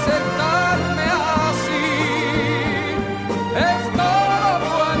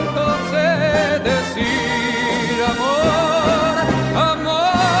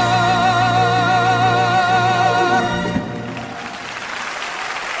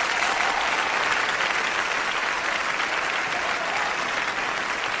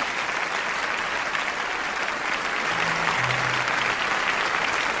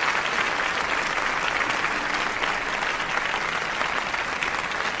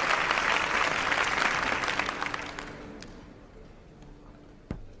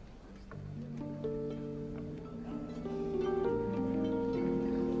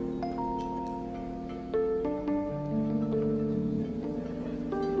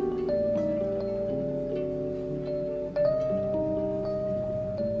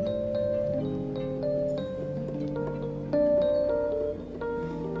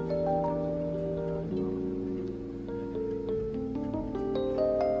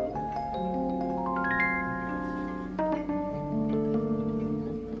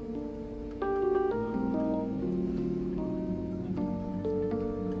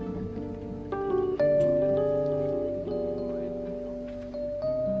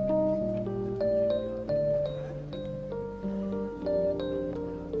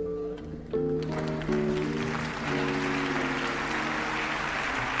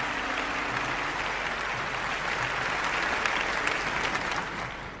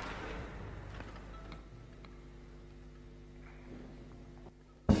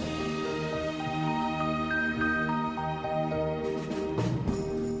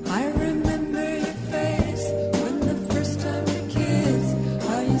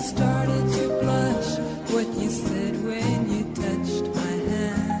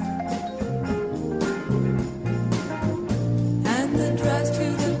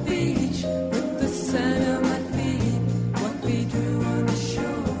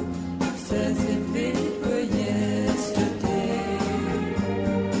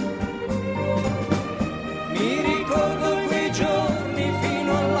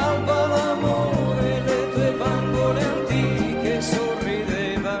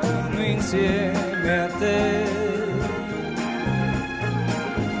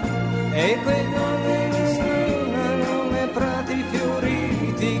 E quei nuovi prati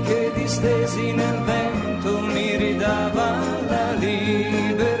fioriti che distesi nel vento mi ridavano la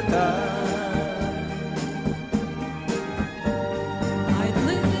libertà.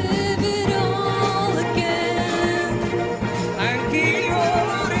 Anch'io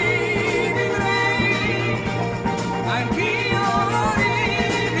lo rivivrei, anch'io lo rivivrei.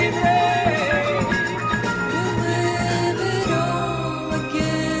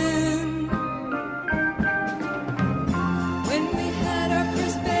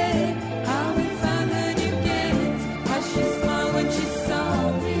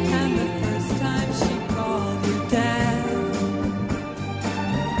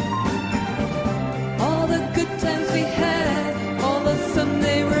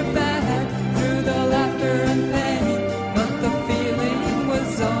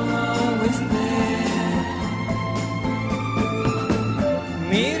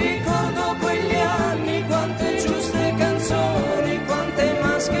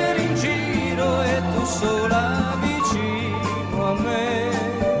 sola vicino a me.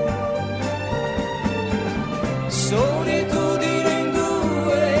 Solitudine in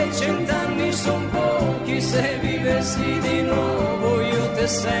due, 100 anni son pochi, se vivessi di nuovo io te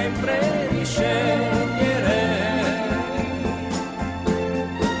sempre risceglierei.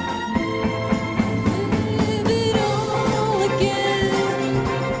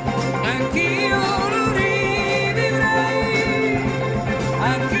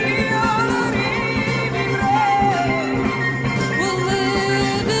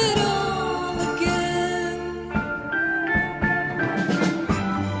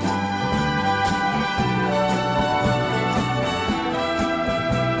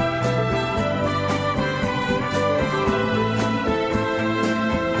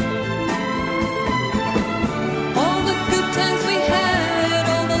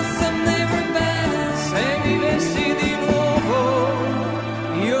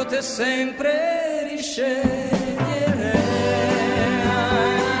 Sempre risceglierei.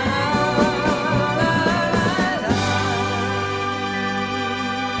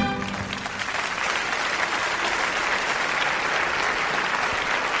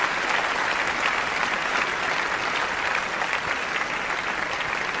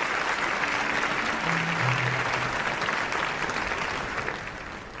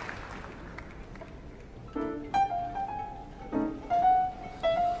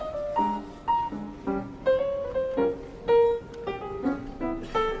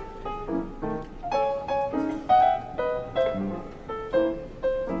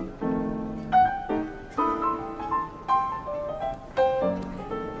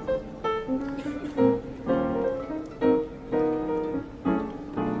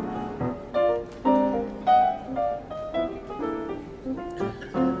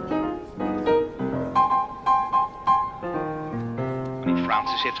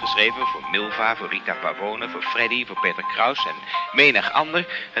 heeft geschreven voor Milva, voor Rita Pavone, voor Freddy, voor Peter Kraus en menig ander.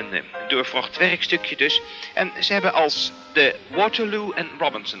 Een doorvrocht werkstukje dus. En ze hebben als de Waterloo en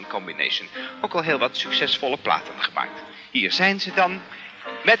Robinson Combination ook al heel wat succesvolle platen gemaakt. Hier zijn ze dan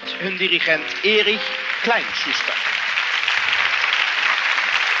met hun dirigent Erik Heyerdahl.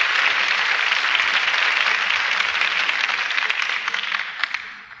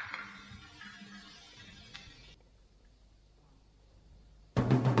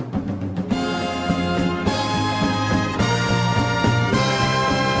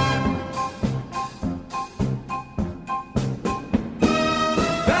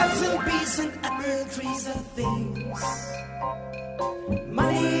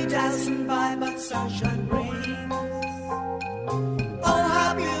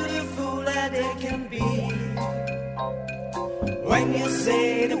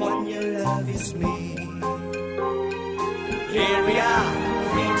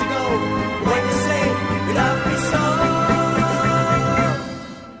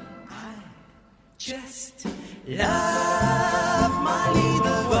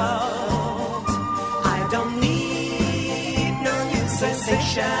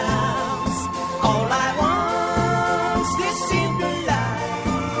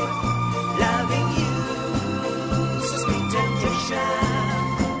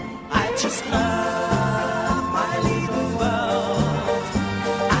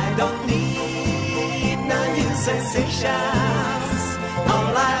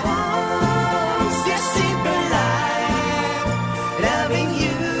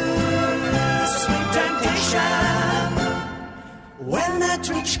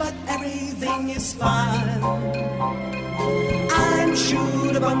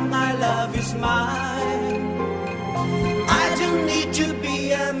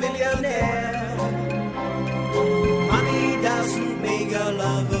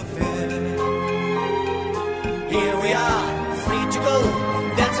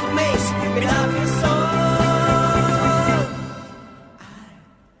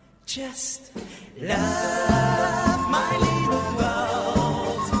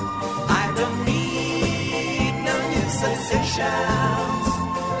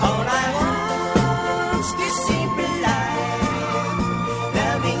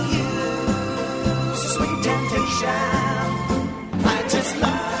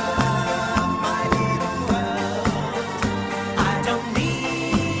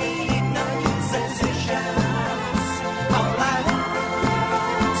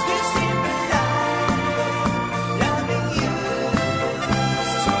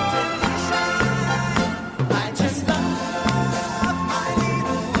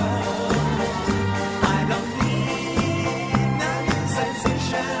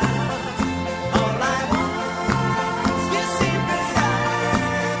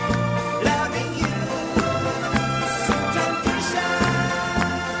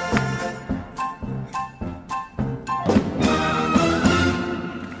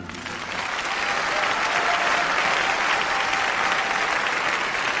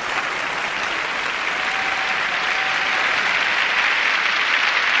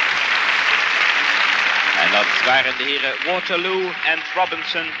 waren de heren Waterloo en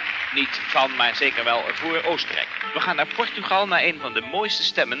Robinson niet van, maar zeker wel voor Oostenrijk. We gaan naar Portugal, naar een van de mooiste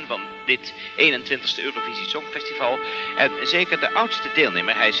stemmen van dit 21e Eurovisie Songfestival. En zeker de oudste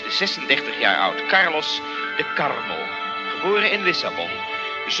deelnemer, hij is 36 jaar oud, Carlos de Carmo. Geboren in Lissabon.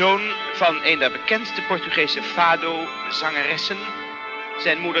 Zoon van een der bekendste Portugese fado-zangeressen.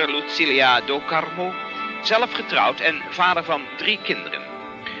 Zijn moeder Lucilia do Carmo. Zelf getrouwd en vader van 3 kinderen.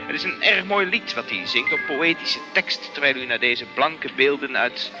 Het is een erg mooi lied wat hij zingt op poëtische tekst, terwijl u naar deze blanke beelden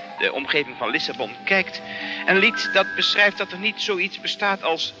uit de omgeving van Lissabon kijkt. Een lied dat beschrijft dat er niet zoiets bestaat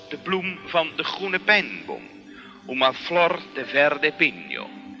als de bloem van de groene pijnboom. Uma flor de verde pino.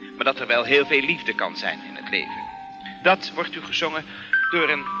 Maar dat er wel heel veel liefde kan zijn in het leven. Dat wordt u gezongen door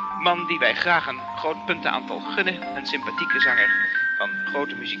een man die wij graag een groot puntenaantal gunnen. Een sympathieke zanger van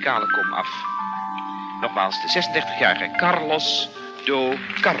grote muzikale kom af. Nogmaals, de 36-jarige Carlos do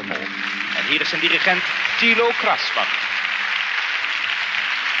Carmo. En hier is zijn dirigent Thilo Krasman.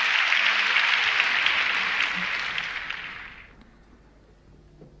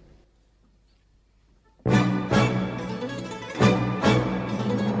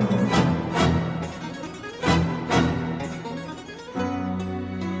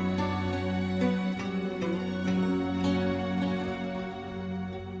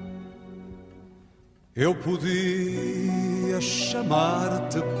 Eu podia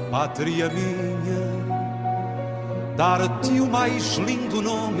chamar-te pátria minha, dar-te o mais lindo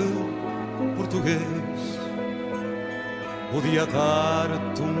nome português. Podia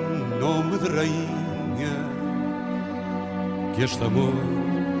dar-te nome de rainha, que este amor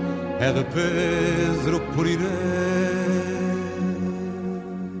é de Pedro por Inês.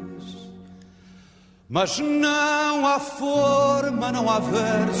 Mas não há forma, não há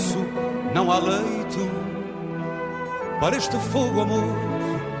verso, não há leito para este fogo, amor,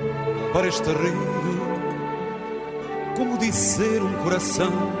 para este rio. Como dizer um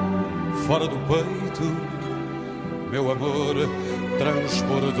coração fora do peito? Meu amor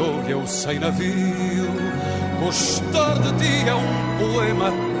transbordou e eu sem navio. Gostar de ti é um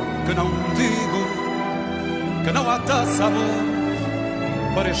poema que não digo, que não há taça, amor,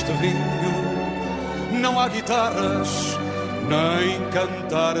 para este vinho. Não há guitarras, nem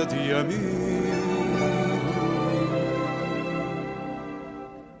cantar de amigo.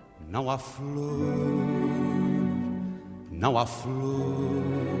 Não há flor, não há flor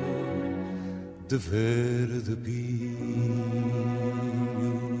de verde pinho.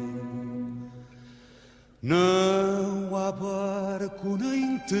 Não há barco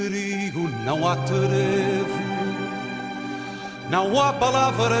nem trigo, não há trevo. Não há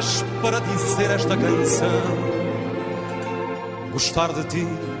palavras para dizer esta canção. Gostar de ti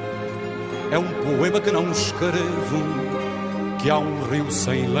é um poema que não escrevo, que há um rio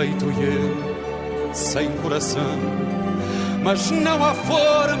sem leito e eu sem coração. Mas não há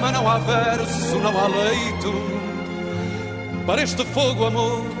forma, não há verso, não há leito para este fogo,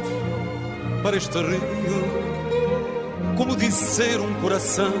 amor, para este rio. Como dizer um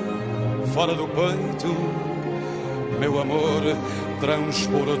coração fora do peito? Meu amor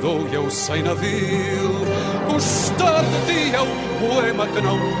transbordou e eu sem navio. Gostar de ti é um poema que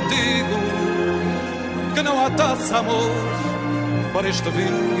não digo, que não há taça, amor, para este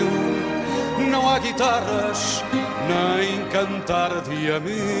vinho. Não há guitarras, nem cantar de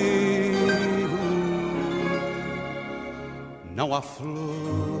amigo. Não há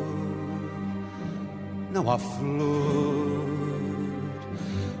flor, não há flor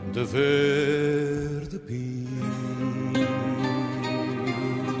de verde pinho.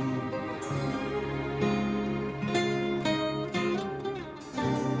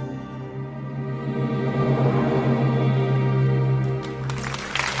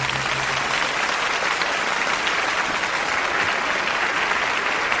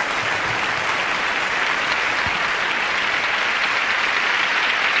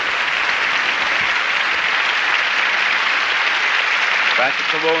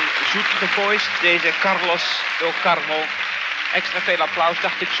 Gewoon zoet gevoiced, deze Carlos do Carmo. Extra veel applaus,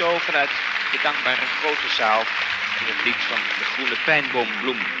 dacht ik zo, vanuit de dankbare grote zaal. In het lied van de groene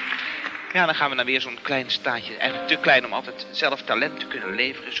pijnboombloem. Ja, dan gaan we naar weer zo'n klein staatje. Eigenlijk te klein om altijd zelf talent te kunnen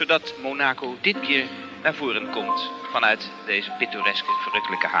leveren. Zodat Monaco dit keer naar voren komt. Vanuit deze pittoreske,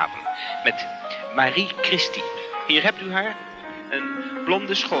 verrukkelijke haven. Met Marie Christie. Hier hebt u haar. Een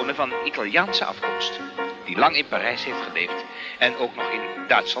blonde schone van Italiaanse afkomst. Die lang in Parijs heeft geleefd. En ook nog in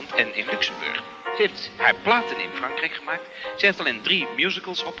Duitsland en in Luxemburg. Ze heeft haar platen in Frankrijk gemaakt. Ze heeft al in 3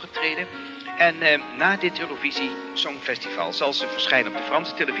 musicals opgetreden. En na dit Eurovisie Songfestival zal ze verschijnen op de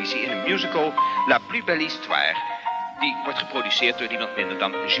Franse televisie in een musical La Plus Belle Histoire. Die wordt geproduceerd door niemand minder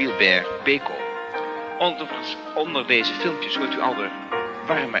dan Gilbert Bécaud. Onder deze filmpjes hoort u al de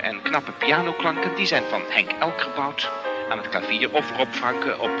warme en knappe pianoklanken. Die zijn van Henk Elk gebouwd aan het klavier. Of Rob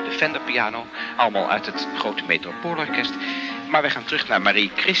Franke op de Fender piano. Allemaal uit het grote Metropoolorkest. Maar we gaan terug naar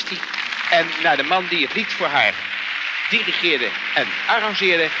Marie Christie. En naar de man die het lied voor haar dirigeerde en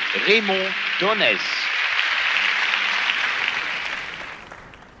arrangeerde, Raymond Donez.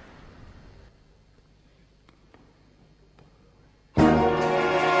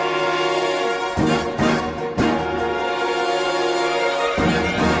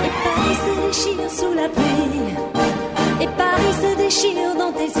 Sous la pluie, et Paris se déchire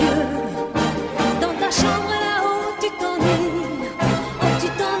dans tes yeux. Dans ta chambre là-haut, tu t'ennuies. Oh, tu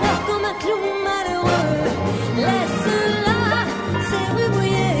t'endors comme un clown malheureux. Laisse-la, ces rues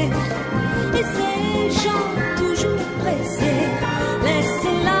mouillées et ces gens toujours pressés.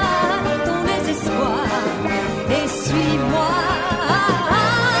 Laisse-la ton désespoir et suis-moi.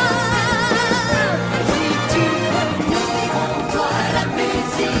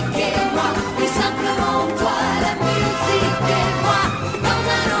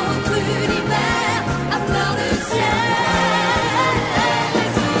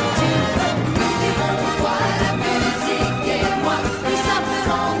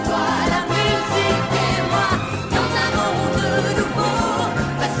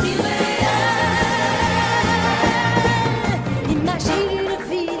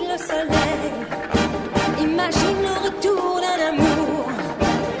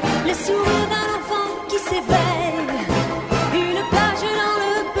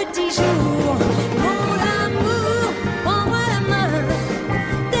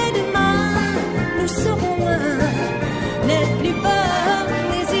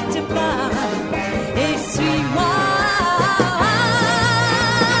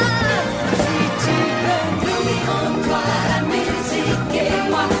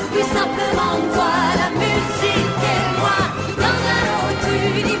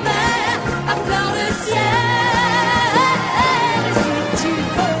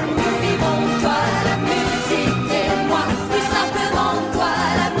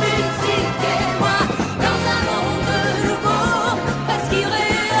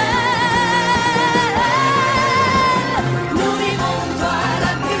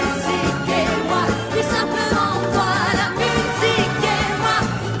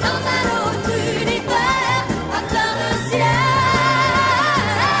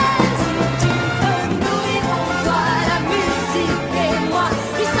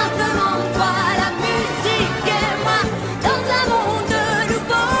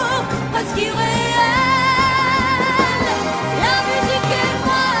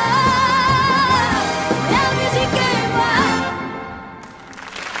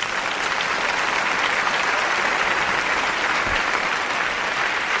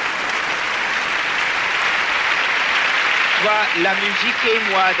 La muziek et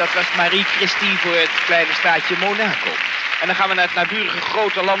moi, dat was Marie Christie voor het kleine staatje Monaco. En dan gaan we naar het naburige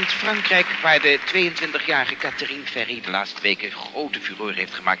grote land Frankrijk, waar de 22-jarige Catherine Ferry de laatste weken grote furore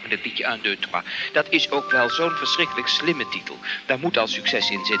heeft gemaakt met het liedje 1, 2, 3. Dat is ook wel zo'n verschrikkelijk slimme titel. Daar moet al succes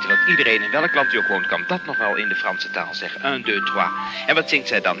in zitten, want iedereen in welk land je ook woont kan dat nog wel in de Franse taal zeggen. 1, 2, 3. En wat zingt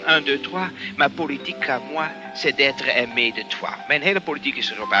zij dan? 1, 2, 3. Ma politique à moi, c'est d'être aimé de toi. Mijn hele politiek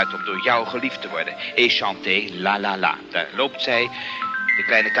is erop uit om door jou geliefd te worden. Et chanter la la la. Daar loopt zij, de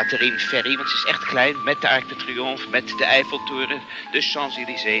kleine Catherine Ferry, want ze is echt klein, met de Arc de Triomphe, met de Eiffeltoren, de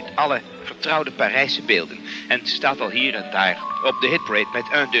Champs-Élysées, alle vertrouwde Parijse beelden. En ze staat al hier en daar op de hitparade met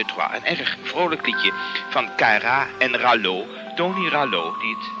 1, 2, 3. Een erg vrolijk liedje van Cara en Rallo, Tony Rallo,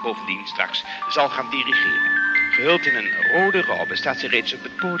 die het bovendien straks zal gaan dirigeren. Gehuld in een rode robe staat ze reeds op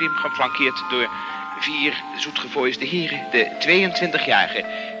het podium, geflankeerd door 4 zoetgevoisde heren, de 22-jarige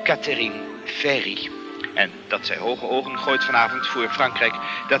Catherine Ferry. En dat zij hoge ogen gooit vanavond voor Frankrijk,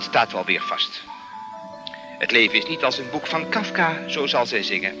 dat staat wel weer vast. Het leven is niet als een boek van Kafka, zo zal zij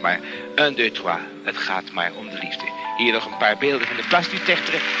zingen, maar 1, 2, 3, het gaat maar om de liefde. Hier nog een paar beelden van de Place du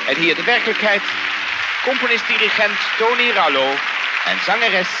Tertre en hier de werkelijkheid. Componist-dirigent Tony Rallo en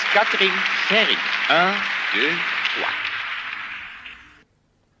zangeres Catherine Ferry. 1, 2, 3.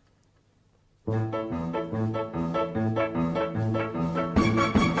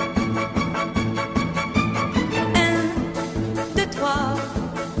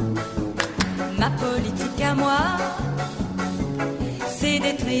 Ma politique à moi, c'est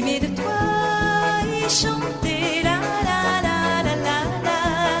d'être aimé de toi et chanter la la la la la la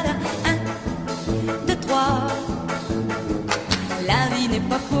la. 1, 2, 3. La vie n'est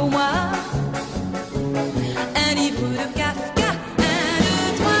pas pour moi un livre de Kafka. 1,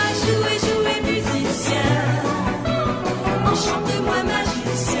 2, 3, jouez, jouez musicien, enchante-moi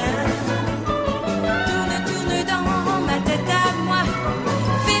magicien.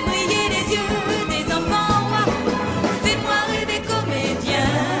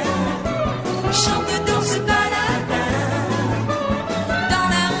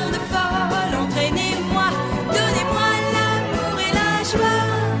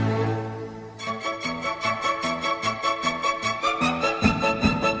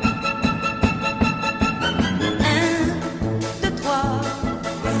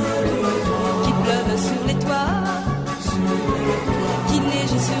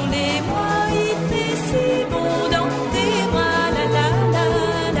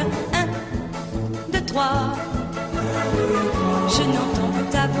 trois. Je n'entends que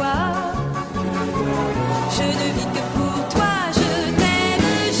ta voix. Je ne vis que pour toi. Je t'aime,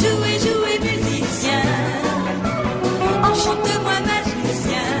 jouer, jouer musicien. Enchante-moi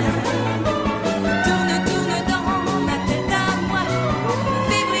magicien. Tourne, tourne dans ma tête à moi.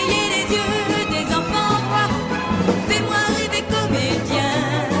 Fais briller les yeux des enfants rois. Fais-moi rêver comédien.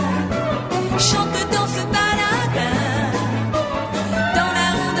 Chante dans ce baladin. Dans la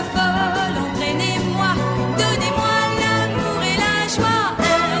ronde folle, entraînez-moi. Donnez-moi l'amour et la joie.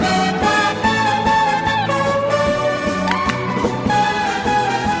 Un, deux, trois.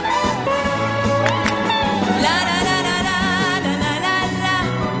 La la la la la la la la la.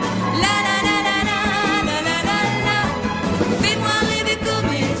 La la la la la la la la. Fais-moi rêver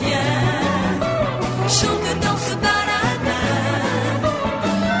comédien. Chante dans ce baladin.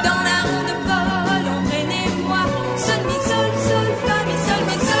 Dans la ronde folle, entraînez-moi. Sol, mi, sol, sol, fa, mi, sol,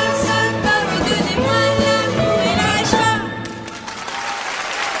 fa, mi. Donnez-moi l'amour et la joie.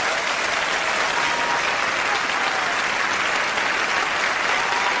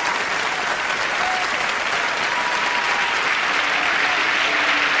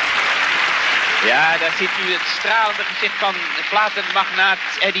 Ja, daar ziet u het stralende gezicht van de platenmagnaat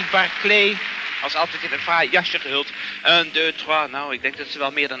Eddie Barclay. Als altijd in een fraai jasje gehuld. 1, 2, 3. Nou, ik denk dat ze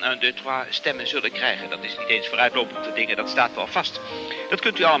wel meer dan 1, 2, 3 stemmen zullen krijgen. Dat is niet eens vooruitlopende dingen, dat staat wel vast. Dat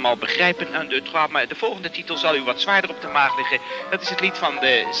kunt u allemaal begrijpen, 1, 2, 3. Maar de volgende titel zal u wat zwaarder op de maag liggen. Dat is het lied van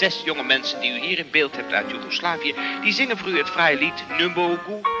de 6 jonge mensen die u hier in beeld hebt uit Joegoslavië. Die zingen voor u het fraaie lied Ne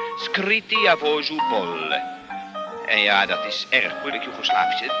mogu skriti a voju bol. En ja, dat is erg moeilijk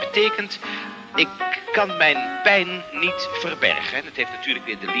Joegoslavisch. Het betekent, ik kan mijn pijn niet verbergen. En het heeft natuurlijk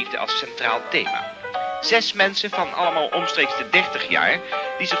weer de liefde als centraal thema. 6 mensen van allemaal omstreeks de 30 jaar...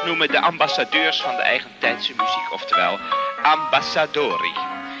 die zich noemen de ambassadeurs van de eigentijdse muziek. Oftewel, ambassadori.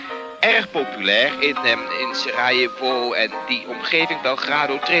 Erg populair in Sarajevo en die omgeving,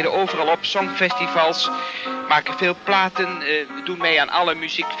 Belgrado, treden overal op, songfestivals, maken veel platen, doen mee aan alle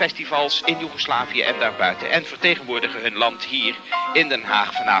muziekfestivals in Joegoslavië en daarbuiten. En vertegenwoordigen hun land hier in Den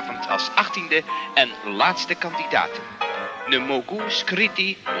Haag vanavond als 18e en laatste kandidaten. Ne mogu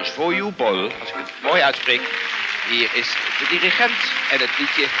skriti svoju bol, als ik het mooi uitspreek. Hier is de dirigent en het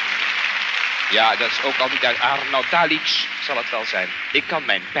liedje. Ja, dat is ook al niet uit Arno Talic, zal het wel zijn. Ik kan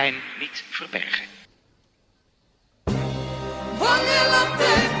mijn pijn niet verbergen. Voljela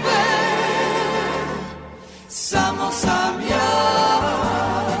tebe, samo sam ja.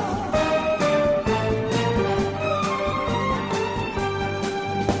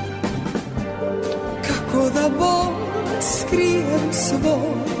 Kako da bol skrijem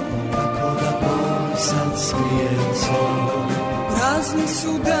svoj, kako da bol sad skrijem svoj. Prazni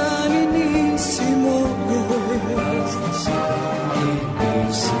su dani, nisi moj. Prazni su dani,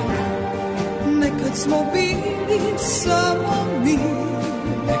 nisi moj. Nekad smo bili samo mi.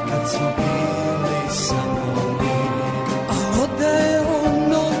 Nekad smo bili samo mi. A ode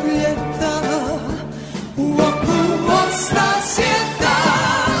onog ljeta u oku osta svijeta.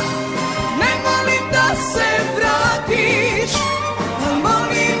 Ne molim da se vratiš, a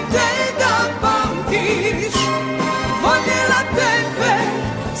molim te da pamtiš. Voljela tebe,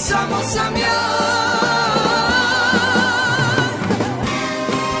 samo sam ja.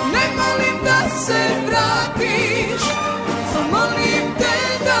 Ne molim da se vratiš, a molim te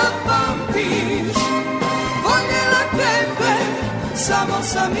da pamtiš. Voljela tebe, samo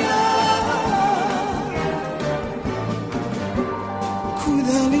sam ja.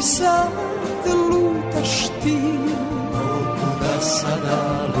 Kuda li sad lutaš ti? Kuda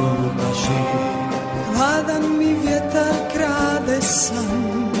sada lutaš ti? Hladan mi vjetar krade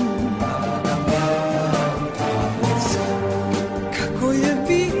san. Hladan vjetar krade san. Kako je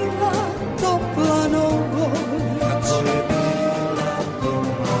bila topla noć. Kako je bila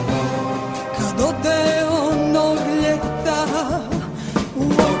topla noć. Kad ode onog ljeta u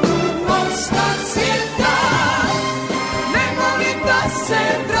oku osta svijeta. Ne molim da se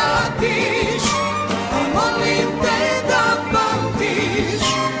vratiš, a molim te da pamtiš.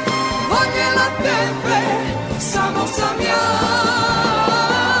 Voljela tebe, samo sam ja.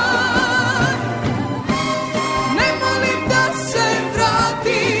 Ne molim da se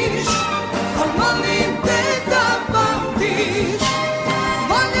vratiš, a molim te da pamtiš.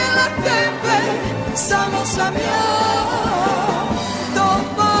 Voljela tebe, samo sam ja. To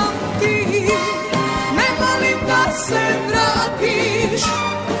pamti, ne molim da se vratiš,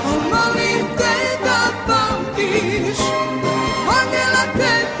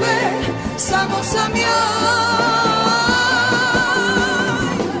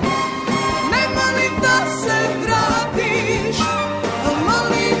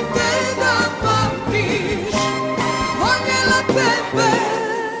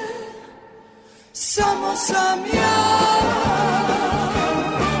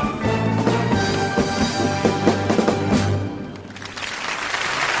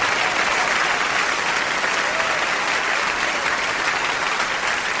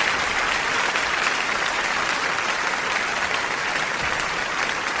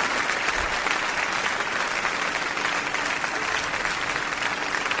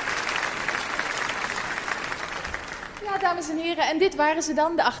 dames en heren, en dit waren ze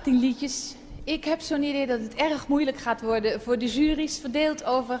dan, de 18 liedjes. Ik heb zo'n idee dat het erg moeilijk gaat worden voor de juries, verdeeld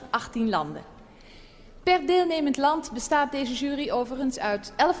over 18 landen. Per deelnemend land bestaat deze jury overigens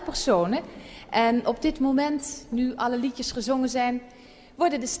uit 11 personen. En op dit moment, nu alle liedjes gezongen zijn,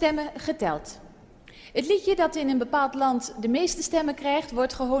 worden de stemmen geteld. Het liedje dat in een bepaald land de meeste stemmen krijgt,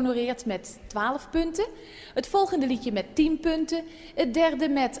 wordt gehonoreerd met 12 punten. Het volgende liedje met 10 punten. Het derde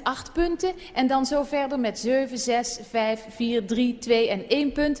met 8 punten. En dan zo verder met 7, 6, 5, 4, 3, 2 en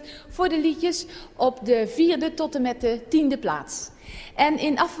 1 punt voor de liedjes op de 4e tot en met de 10e plaats. En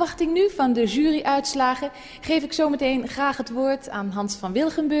in afwachting nu van de juryuitslagen geef ik zometeen graag het woord aan Hans van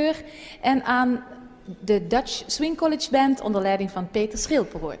Wilgenburg en aan de Dutch Swing College Band onder leiding van Peter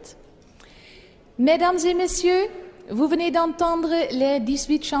Schilperoort. Mesdames et messieurs, vous venez d'entendre les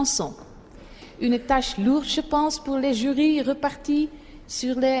 18 chansons. Une tâche lourde, je pense, pour les jurys repartis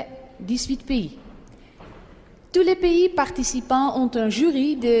sur les 18 pays. Tous les pays participants ont un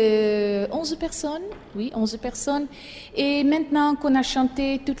jury de 11 personnes. Oui, 11 personnes. Et maintenant qu'on a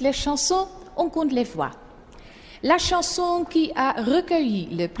chanté toutes les chansons, on compte les voix. La chanson qui a recueilli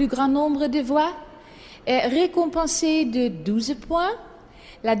le plus grand nombre de voix est récompensée de 12 points.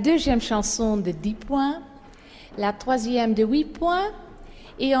 La deuxième chanson de 10 points. La troisième de 8 points.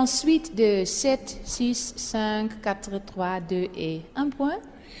 Et ensuite de 7, 6, 5, 4, 3, 2 et 1 point.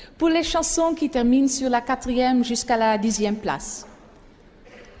 Pour les chansons qui terminent sur la 4e jusqu'à la 10e place.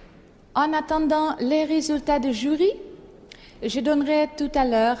 En attendant les résultats de jury, je donnerai tout à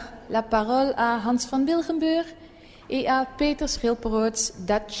l'heure la parole à Hans van Wilgenburg et à Peter Schilperoort's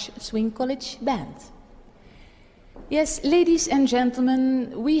Dutch Swing College Band. Yes, ladies and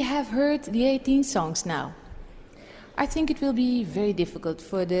gentlemen, we have heard the 18 songs now. I think it will be very difficult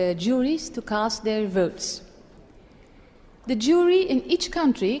for the juries to cast their votes. The jury in each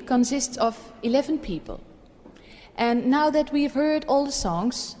country consists of 11 people. And now that we've heard all the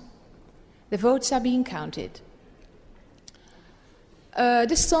songs, the votes are being counted.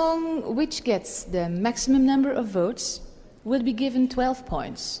 The song which gets the maximum number of votes will be given 12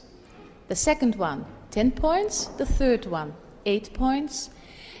 points. The second one, 10 points. The third one, 8 points.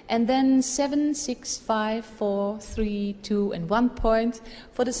 And then 7, 6, 5, 4, 3, 2 and 1 point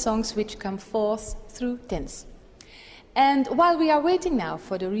for the songs which come 4th through 10th. And while we are waiting now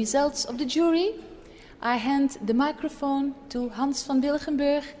for the results of the jury, I hand the microphone to Hans van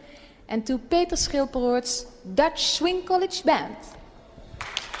Wilgenburg and to Peter Schilperoort's Dutch Swing College Band.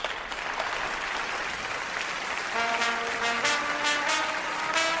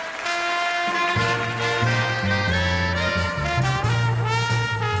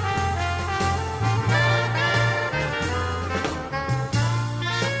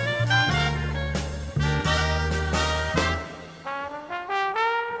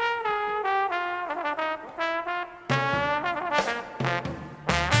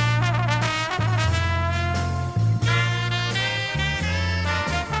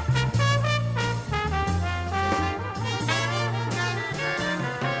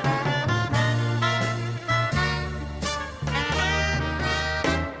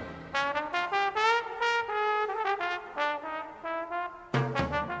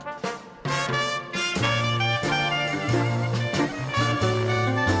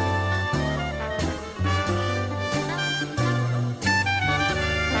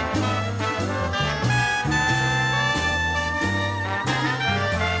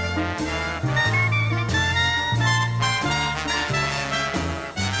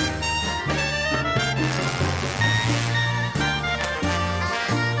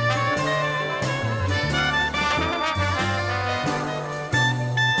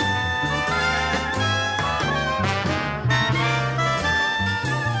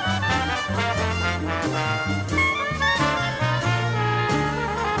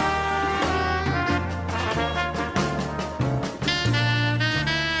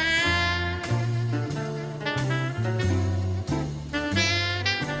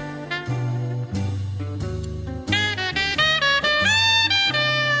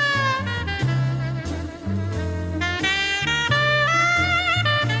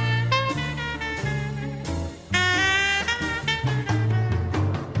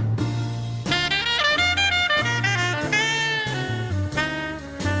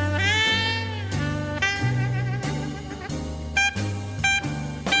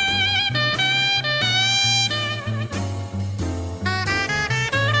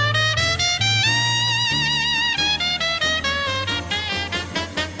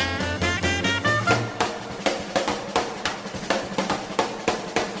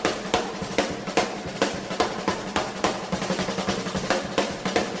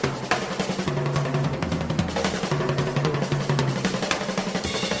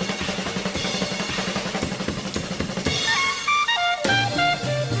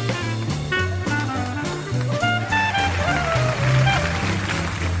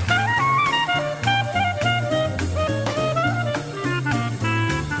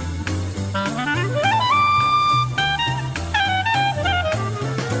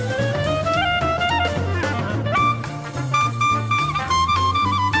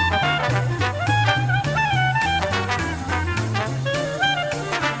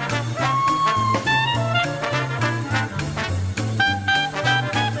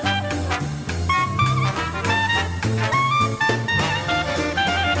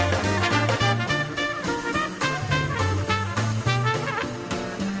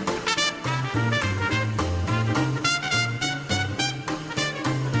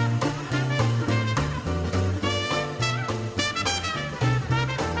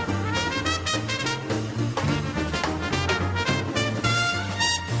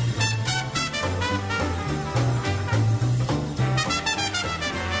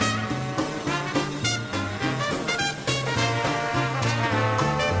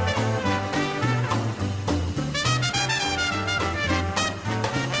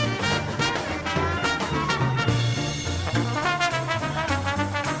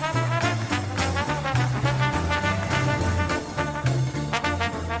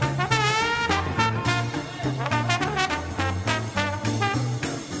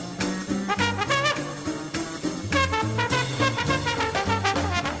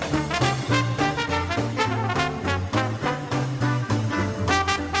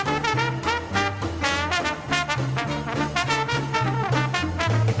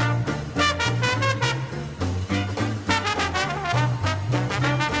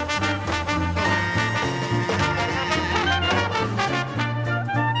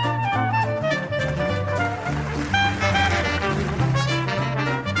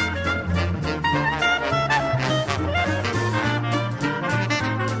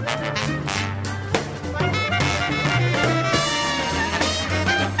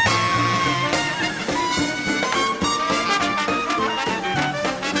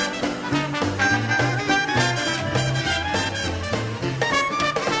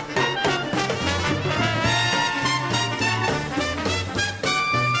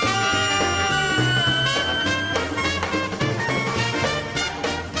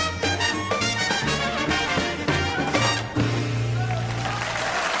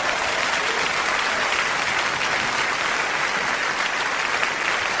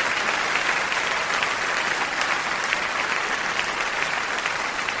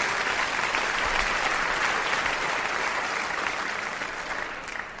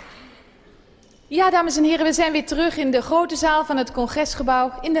 Ja, dames en heren, we zijn weer terug in de grote zaal van het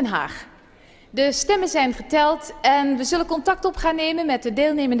Congresgebouw in Den Haag. De stemmen zijn geteld en we zullen contact op gaan nemen met de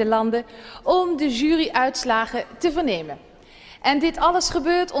deelnemende landen om de juryuitslagen te vernemen. En dit alles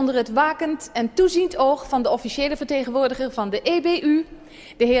gebeurt onder het wakend en toeziend oog van de officiële vertegenwoordiger van de EBU,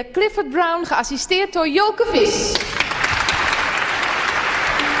 de heer Clifford Brown, geassisteerd door Joke Vis.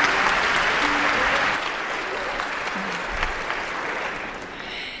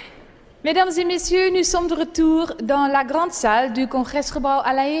 Mesdames et messieurs, nous sommes de retour dans la grande salle du Congresgebouw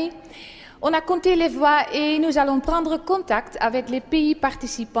à La Hague. On a compté les voix et nous allons prendre contact avec les pays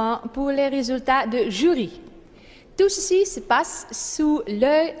participants pour les résultats de jury. Tout ceci se passe sous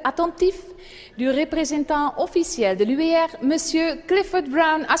l'œil attentif du représentant officiel de l'UER, Monsieur Clifford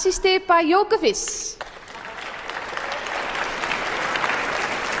Brown, assisté par Joke Vis.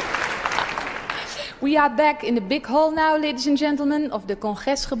 We are back in the big hall now, ladies and gentlemen, of the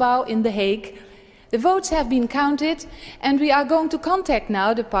Congresgebouw in The Hague. The votes have been counted and we are going to contact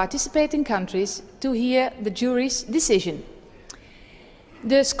now the participating countries to hear the jury's decision.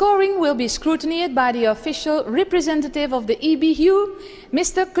 The scoring will be scrutinized by the official representative of the EBU,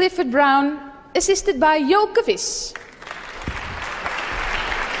 Mr. Clifford Brown, assisted by Joke Vis.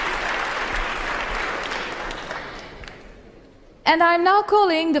 And I'm now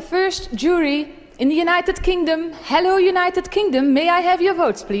calling the first jury in the United Kingdom. Hello, United Kingdom. May I have your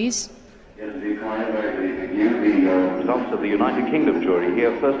votes, please? Yes, the results of the United Kingdom jury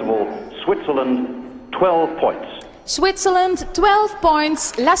here. First of all, Switzerland, 12 points. Switzerland, 12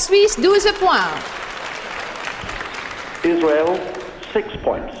 points. La Suisse, 12 points. Israel, 6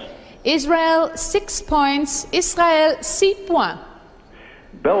 points. Israel, 6 points. Israel, 6 points.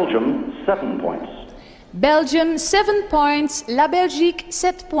 Belgium, 7 points. Belgium, 7 points. La Belgique,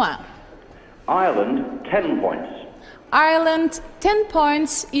 7 points. Ireland, 10 points. Ireland, 10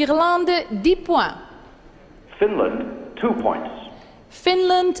 points. Irlande, 10 points. Finland, 2 points.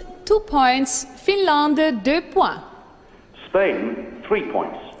 Finland, 2 points. Finlande, 2 points. Spain, 3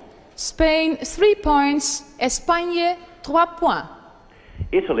 points. Spain, 3 points. Espagne, 3 points.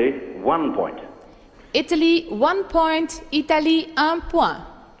 Italy, 1 point. Italy, 1 point. Italie, 1 point.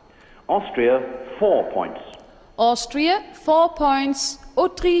 Austria, 4 points. Austria, 4 points.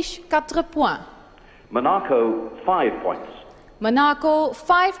 Autriche, 4 points. Monaco, 5 points. Monaco,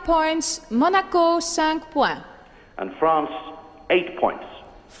 5 points. Monaco, 5 points. And France, 8 points.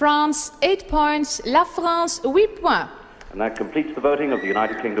 France, 8 points. La France, 8 points. And that completes the voting of the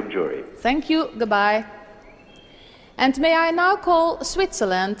United Kingdom jury. Thank you. Goodbye. And may I now call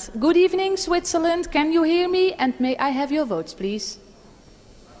Switzerland. Good evening, Switzerland. Can you hear me? And may I have your votes, please?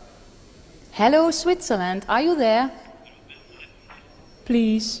 Hello, Switzerland. Are you there?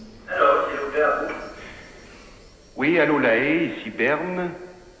 Please. Hello, s'il vous plaît. Oui, allô La Haye, ici Berne.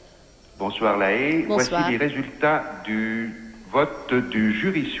 Bonsoir La Haye. Bonsoir. Voici les résultats du vote du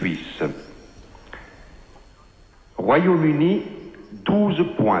jury suisse. Royaume-Uni,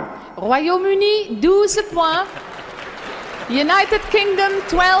 12 points. Royaume-Uni, 12 points. United Kingdom,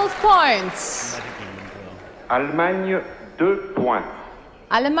 12 points. Allemagne, 2 points.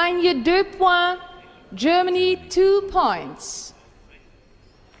 Allemagne, 2 points. Germany, 2 points.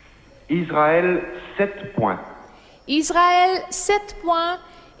 Israël, 7 points. Israël, 7 points.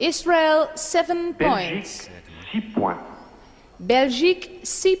 Israel, 7 points. Belgique, 6 points. Belgique,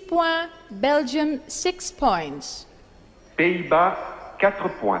 6 points. Belgium, 6 points. Pays-Bas, 4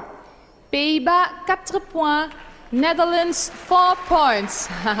 points. Pays-Bas, 4 points. Netherlands, 4 points.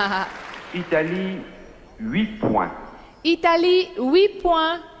 Italie, 8 points. Italie, 8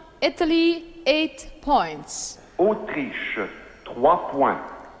 points. Italy, 8 points. Autriche, 3 points.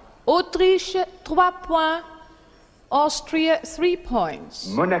 Autriche, 3 points. Austria, 3 points.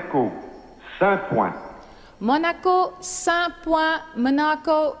 Monaco, 5 points. Monaco, 5 points.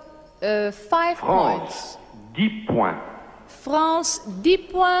 Monaco, 5 points. France, 10 points. France, 10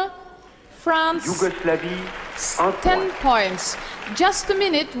 points. France, Yougoslavie, 1 10 point. points. Just a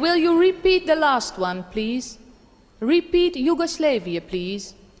minute, will you repeat the last one, please? Repeat Yugoslavia,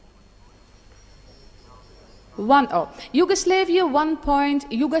 please. Yugoslavia, 1 point.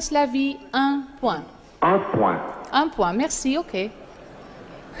 Yougoslavie, 1 point. 1 point. 1 point, merci, ok.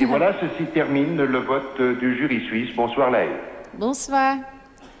 Et voilà, ceci termine le vote du jury suisse. Bonsoir La Haye. Bonsoir.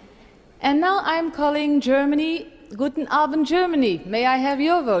 And now I'm calling Germany. Guten Abend, Germany. May I have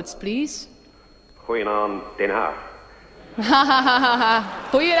your votes, please? Goedenavond, Den Haag.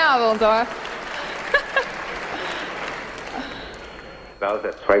 Goedenavond, hoor. Well,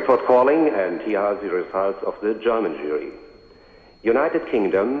 that's Frankfurt calling, and here are the results of the German jury. United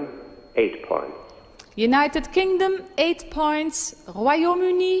Kingdom, 8 points. United Kingdom, 8 points.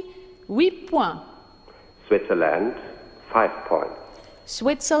 Royaume-Uni, 8 points. Switzerland, 5 points.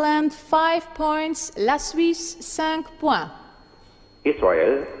 Switzerland 5 points, la Suisse 5 points.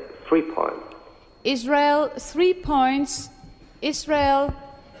 Israel, 3 points. Israel 3 points, Israel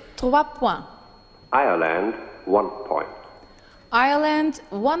 3 points. Ireland, 1 point. Ireland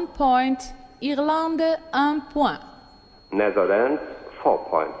 1 point, Irlande 1 point. Netherlands, 4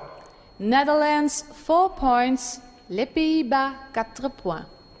 points. Netherlands 4 points, les Pays-Bas 4 points.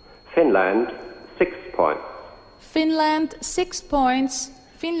 Finland, 6 points. Finland 6 points,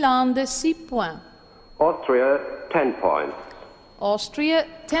 Finlande 6 points. Austria, 10 points. Austria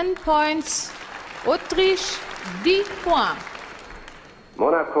 10 points, Autriche 10 points.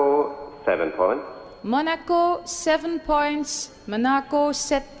 Monaco, 7 points. Monaco 7 points, Monaco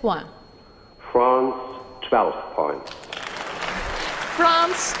 7 points. France, 12 points.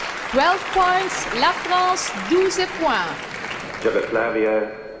 France 12 points, la France 12 points.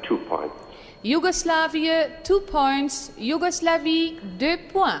 Yugoslavia, 2 points. Yugoslavie 2 points, Yugoslavie 2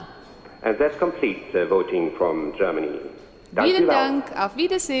 points. And that completes the voting from Germany. Vielen Dank, auf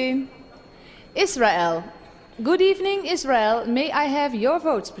Wiedersehen. Israel. Good evening, Israel. May I have your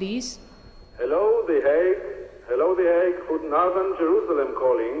votes, please? Hello, The Hague. Hello, The Hague. Guten Abend, Jerusalem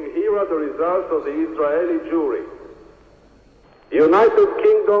calling. Here are the results of the Israeli jury. United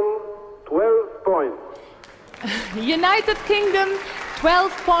Kingdom, 12 points. United Kingdom,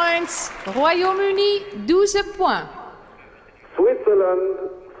 12 points. Royaume-Uni, 12 points. Switzerland,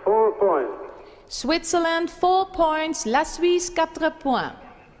 4 points. Switzerland, 4 points. La Suisse, 4 points.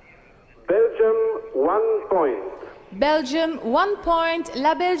 Belgium, 1 point. Belgium, 1 point.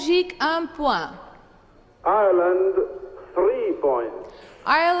 La Belgique, 1 point. Ireland, 3 points.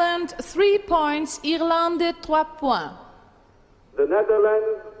 Ireland, 3 points. Irlande, 3 points. The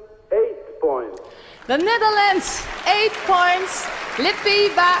Netherlands, 8 points. The Netherlands, 8 points. Les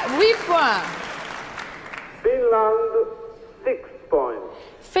Pays-Bas, 8 points. Finland, 6 points.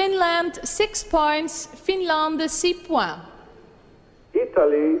 Finland, 6 points. Finlande, 6 points.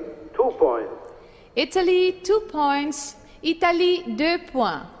 Italy, 2 points. Italy, 2 points. Italie, 2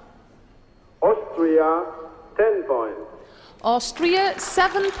 points. Austria, 10 points. Austria,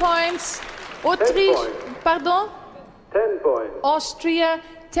 7 points. Autriche, points. pardon? 10 points. Austria,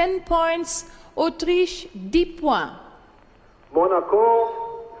 10 points. Autriche, 10 points. Monaco,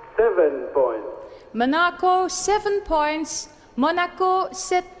 7 points. Monaco, 7 points. Monaco,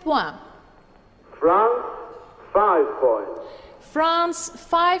 7 points. France, 5 points. France,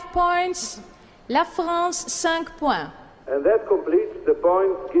 5 points. La France, 5 points. And that completes the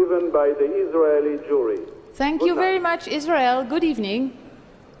points given by the Israeli jury. Thank you very much, Israel. Good evening.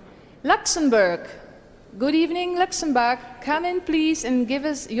 Luxembourg. Good evening, Luxembourg. Come in, please, and give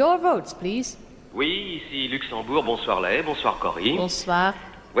us your votes, please. Oui, ici Luxembourg. Bonsoir Lay, bonsoir Corry. Bonsoir.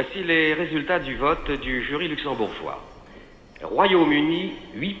 Voici les résultats du vote du jury luxembourgeois. Royaume-Uni,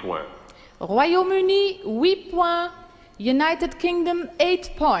 8 points. Royaume-Uni, 8 points. United Kingdom,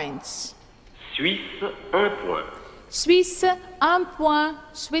 8 points. Suisse, 1 point. Suisse, 1 point.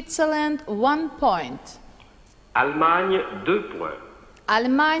 Switzerland, 1 point. Allemagne, 2 points.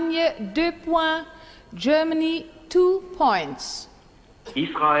 Allemagne, 2 points. Germany, 2 points.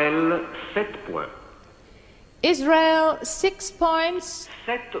 Israël, 7 points. Israel, 6 points.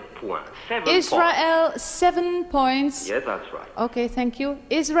 7 points. 7 Israel, 7 points. Yes, that's right. Okay, thank you.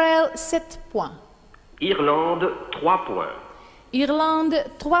 Israel, 7 points. Irlande, 3 points. Irlande,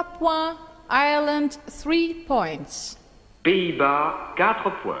 3 points. Ireland, 3 points. Pays-Bas,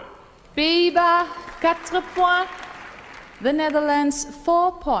 4 points. Pays-Bas, 4 points. The Netherlands,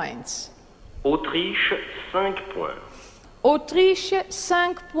 4 points. Autriche, 5 points. Autriche,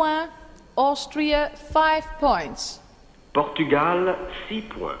 5 points. Austria, 5 points. Portugal, 6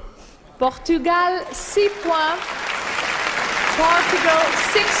 points. Portugal, 6 points. Portugal,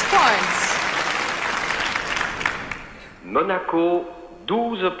 6 points. Monaco,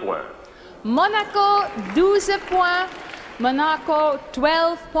 12 points. Monaco, 12 points. Monaco,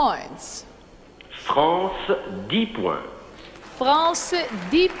 12 points. France, 10 points. France,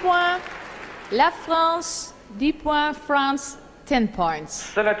 10 points. La France, 10 points. France, 10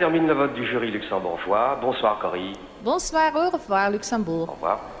 points. Cela termine le vote du jury luxembourgeois. Bonsoir Corry. Bonsoir, au revoir Luxembourg. Au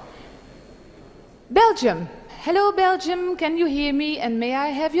revoir. Belgium. Hello Belgium, can you hear me and may I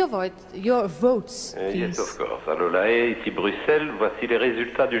have your votes, please? Yes, of course. Allô, là, ici Bruxelles, voici les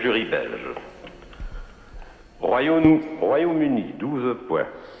résultats du jury belge. Royaume-Uni, 12 points.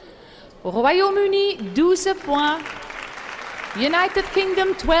 Royaume-Uni, 12 points. United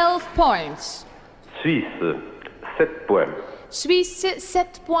Kingdom, 12 points. Suisse, 7 points. Suisse,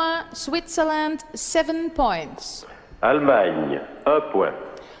 7 points. Switzerland, 7 points. Allemagne, 1 point.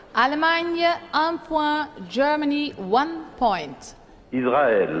 Allemagne, 1 point. Germany, 1 point.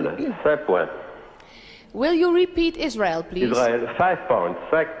 Israël, 5 points. Will you repeat Israel, please? Israël, 5 points,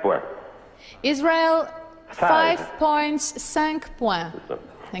 5 points. Israel, 5 points, 5 points.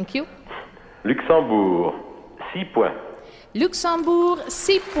 Thank you. Luxembourg, 6 points. Luxembourg,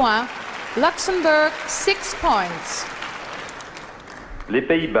 6 points. Luxembourg, 6 points. Les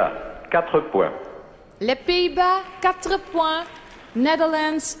Pays-Bas, 4 points. Les Pays-Bas, 4 points.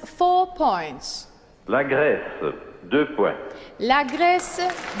 Netherlands, 4 points. La Grèce, 2 points. La Grèce,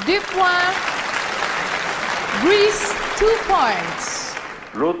 2 points. Greece, 2 points.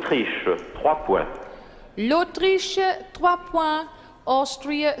 L'Autriche, 3 points. L'Autriche, 3 points.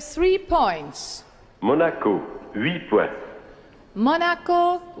 Austria, 3 points. Monaco, 8 points.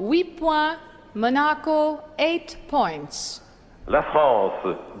 Monaco, 8 points. Monaco, 8 points. La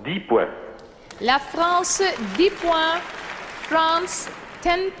France, 10 points. La France, 10 points. France,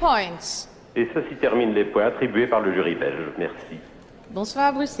 10 points. Et ceci termine les points attribués par le jury belge. Merci.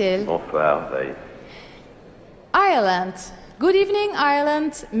 Bonsoir Bruxelles. Bonsoir, bye. Ireland. Good evening,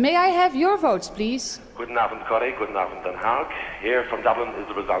 Ireland. May I have your votes, please? Goedenavond, Corry. Goedenavond, Den Haag. Here from Dublin is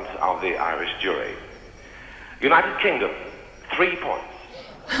the result of the Irish jury. United Kingdom, 3 points.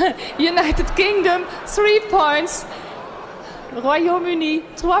 United Kingdom, 3 points. Royaume-Uni,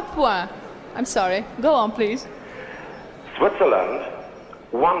 3 points. I'm sorry. Go on, please. Switzerland,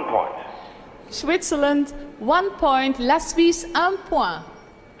 1 point. Switzerland, 1 point. La Suisse, 1 point.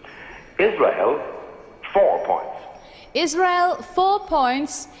 Israel, 4 points. Israel, 4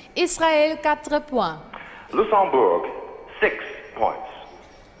 points. Israël, 4 points. Luxembourg, 6 points.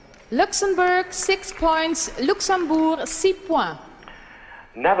 Luxembourg, 6 points. Luxembourg, 6 points.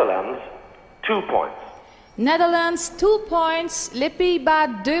 Netherlands, 2 points. Netherlands, 2 points. Les Pays-Bas,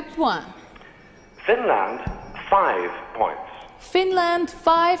 2 points. Finland, 5 points. Finland,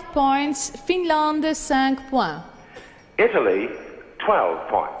 5 points. Finlande, 5 points. Italy, 12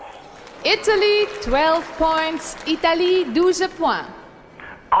 points. Italy, 12 points. Italie, 12 points.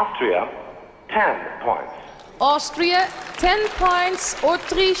 Austria, 10 points. Austria, 10 points.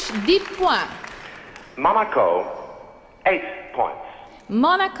 Autriche, 10 points. Monaco, 8 points.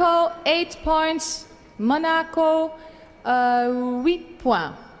 Monaco, 8 points. Monaco, 8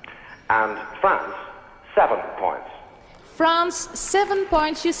 points. And France, 7 points. France, 7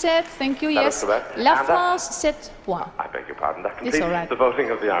 points, you said. Thank you, That yes. is correct. La And France, 7 points. I beg your pardon. That It's completes all right. the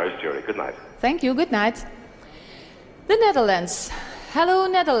voting of the Irish jury. Good night. Thank you, good night. The Netherlands. Hello,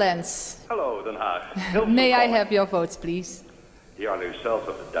 Netherlands. Hello, Den Haag. May I have your votes, please? Here are the results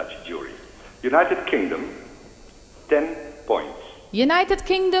of the Dutch jury. United Kingdom, 10 points. United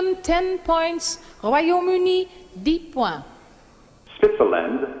Kingdom, 10 points. Royaume-Uni, 10 points.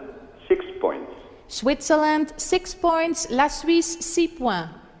 Switzerland, 6 points. Switzerland, 6 points. La Suisse, 6 points.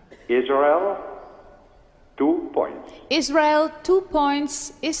 Israel, 2 points. Israel, 2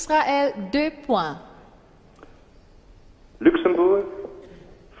 points. Israël, 2 points. Luxembourg,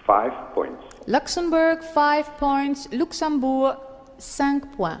 5 points. Luxembourg, 5 points. Luxembourg,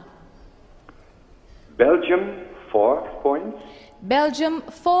 5 points. Belgium, 4 points. Belgium,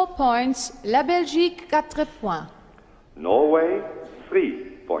 4 points. La Belgique, 4 points. Norway, 3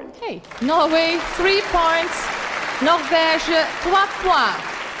 points. Hey, Norway, 3 points. Norvège, 3 points.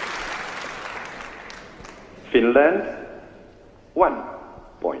 Finland, 1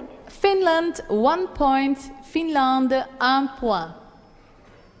 point. Finland, 1 point. Finlande, 1 point.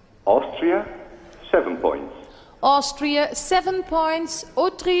 Austria, 7 points. Austria, 7 points.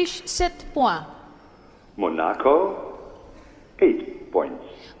 Autriche, 7 points. Monaco, 8 points.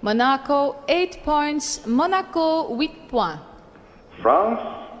 Monaco, 8 points. Monaco, 8 points. France,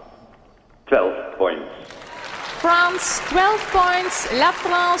 12 points. France, 12 points. La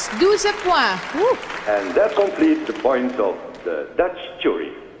France, 12 points. Woe. And that completes the points of the Dutch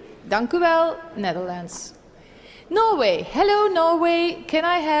jury. Dank u wel, Netherlands. Norway. Hello, Norway. Can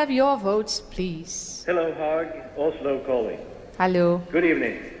I have your votes, please? Hello, Hague. Oslo calling. Hello. Good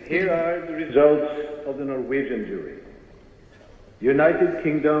evening. Here are the results of the Norwegian jury. United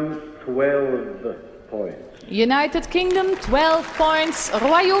Kingdom, 12 points. United Kingdom, 12 points.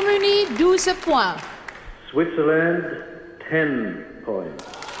 Royaume-Uni, 12 points. Switzerland, 10 points.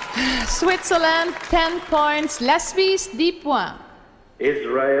 Switzerland, 10 points. La Suisse, 10 points.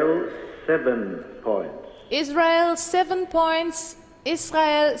 Israel, 7 points. Israel, 7 points.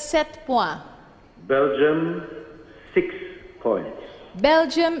 Israel, 7 points. Belgium, 6 points.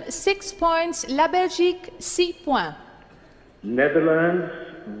 Belgium, 6 points. La Belgique, 6 points. Netherlands,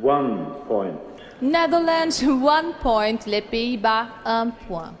 1 point. Netherlands, 1 point. Les Pays-Bas, 1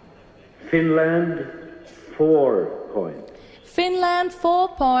 point. Finland, 4 points. Finland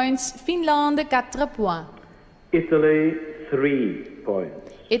 4 points, Finlande 4 points. Italy 3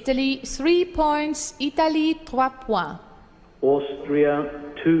 points. Italy 3 points, Italie 3 points. Austria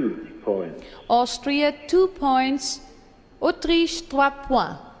 2 points. Austria 2 points, Autriche 3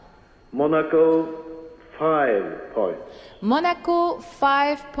 points. Monaco 5 points. Monaco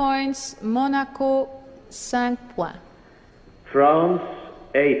 5 points, Monaco 5 points. France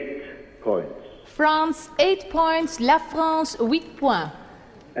 8 points. France 8 points, La France 8 points.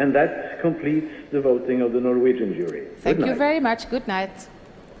 And that completes the voting of the Norwegian jury. Thank you very much. Good night.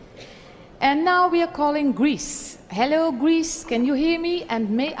 And now we are calling Greece. Hello Greece, can you hear me? And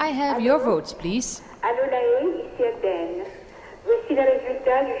may I have your votes, please? Allô la Hague, ici Athènes. Voici le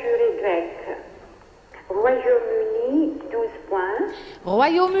résultat du jury grec. Royaume-Uni, 12 points.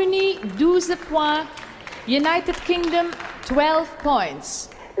 Royaume-Uni, 12 points. United Kingdom, 12 points.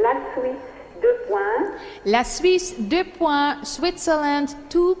 La Suisse, 2 points. La Suisse, 2 points. Switzerland,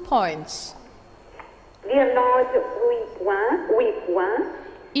 2 points. L'Irlande, 8 points. 8 points.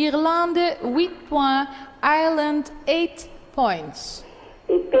 Irlande, 8 points. Ireland, 8 points.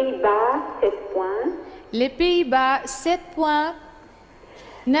 Les Pays-Bas, 7 points. Les Pays-Bas, 7 points.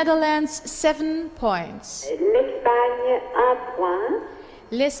 Netherlands, 7 points. L'Espagne, 1 point.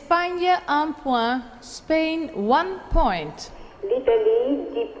 L'Espagne, 1 point. Spain, 1 point. L'Italie,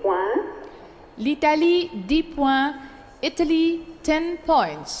 10 points. L'Italie, 10 points. Italy, 10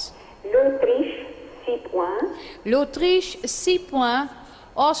 points. L'Autriche, 6 points. L'Autriche, 6 points.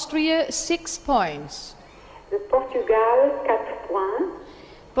 Austria, 6 points. Le Portugal, 4 points.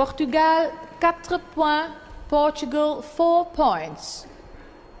 Portugal, 4 points. Portugal, 4 points.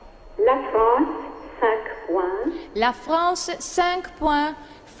 La France, 5 points. La France, 5 points.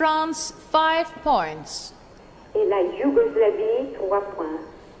 France, 5 points. Et la Yougoslavie, 3 points.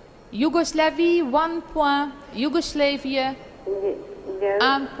 Yougoslavie, 1 point. Yougoslavie,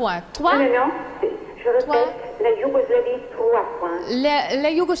 1 point. 3? Non, non, je répète, la Yougoslavie, 3 points. La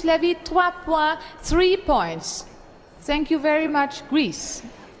Yougoslavie, 3 points. 3 points. Thank you very much, Greece.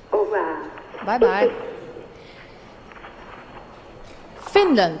 Au revoir. Bye-bye.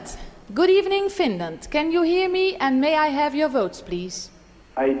 Finland. Good evening, Finland. Can you hear me? And may I have your votes, please?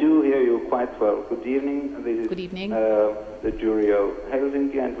 I do hear you quite well. Good evening. This is Good evening. The jury of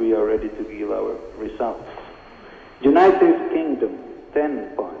Helsinki, and we are ready to give our results. United Kingdom,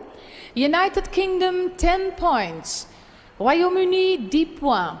 10 points. United Kingdom, 10 points. Royaume-Uni, 10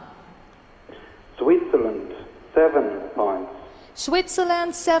 points. Switzerland, 7 points.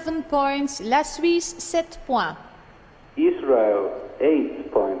 Switzerland, 7 points. La Suisse, 7 points. Israel,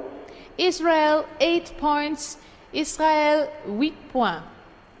 8 points. Israel, 8 points. Israel, 8 points.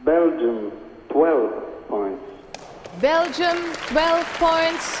 Belgium, 12 points. Belgium, 12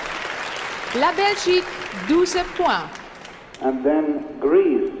 points. La Belgique, 12 points. And then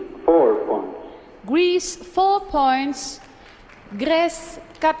Greece, 4 points. Greece, 4 points. Grèce,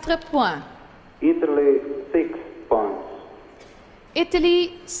 4 points. Italy, 6 points.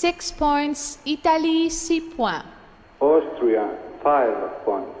 Italy, 6 points. Italie, 6 points. Austria, 5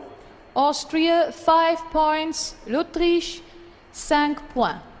 points. Austria, 5 points. L'Autriche, 5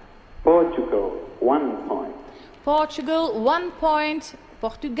 points. Portugal, 1 point. Portugal, 1 point.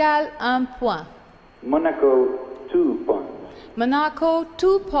 Portugal, 1 point. Monaco, 2 points. Monaco,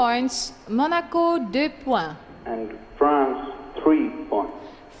 2 points. Monaco, 2 points. And France, 3 points.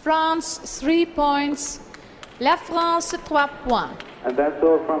 France, 3 points. La France, 3 points. And that's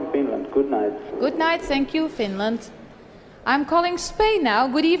all from Finland. Good night. Good night, thank you, Finland. I'm calling Spain now.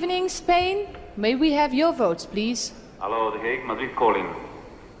 Good evening, Spain. May we have your votes, please? Hello, The Hague, Madrid calling.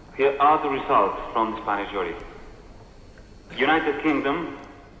 Here are the results from the Spanish jury. United Kingdom,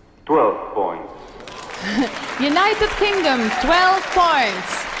 12 points. United Kingdom, 12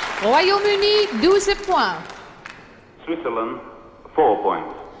 points. Royaume-Uni, 12 points. Switzerland, 4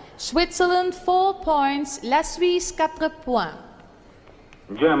 points. Switzerland, 4 points. La Suisse, 4 points.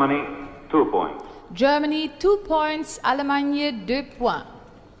 Germany, 2 points. Germany, 2 points. Allemagne, 2 points.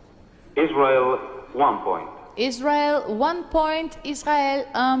 Israel, 1 point. Israel, 1 point. Israel,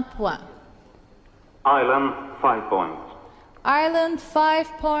 1 point. Ireland, 5 points. Ireland,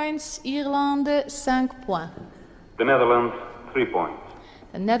 5 points. Irlande, 5 points. The Netherlands, 3 points.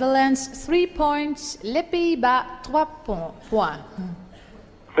 The Netherlands, 3 points. Les Pays-Bas, 3 points.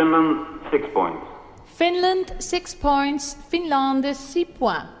 Finland, 6 points. Finland, 6 points. Finlande, 6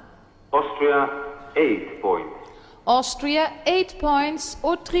 points. Austria, 8 points. Austria, 8 points.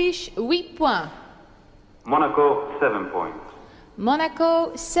 Autriche, 8 points. Monaco, 7 points.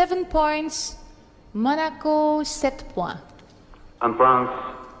 Monaco, 7 points. Monaco, 7 points. And France,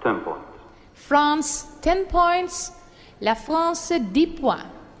 10 points. France, 10 points. La France, 10 points.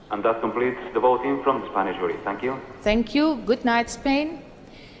 And that completes the voting from the Spanish jury. Thank you. Thank you. Good night, Spain.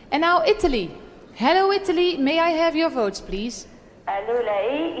 And now Italy. Hello, Italy. May I have your votes, please? Allô, la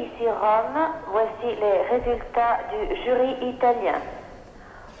Haye, ici Rome. Voici les résultats du jury italien.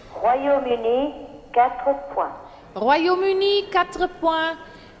 Royaume-Uni, 4 points. Royaume-Uni, 4 points.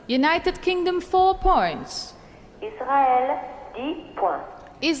 United Kingdom, 4 points. Israël, 10 points.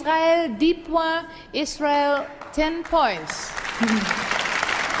 Israël, 10 points. Israel, 10 points.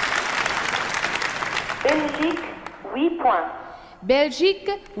 Belgique, 8 points. Belgique,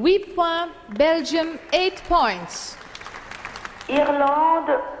 8 points. Belgium, 8 points.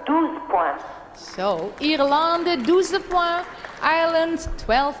 Irlande, 12 points. So, Irlande, 12 points. Ireland,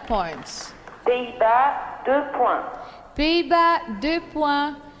 12 points. Pays-Bas, 2 points. Pays-Bas, 2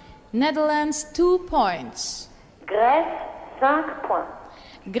 points. Netherlands, 2 points. Grèce, 5 points.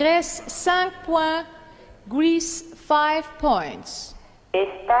 Grèce, 5 points. Greece, 5 points.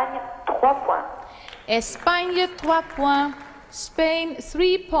 Espagne, 3 points. Espagne, 3 points. Spain,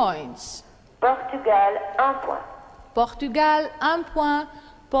 3 points. Portugal, 1 point. Portugal, 1 point.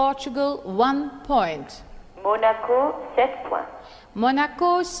 Portugal, 1 point. Monaco, 7 points.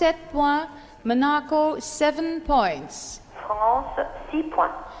 Monaco, 7 points. Monaco, 7 points. France, 6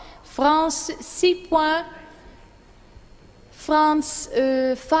 points. France, 6 points. France,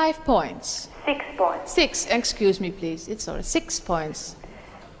 5 points. 6 points. 6, excuse me, please. It's all 6 points.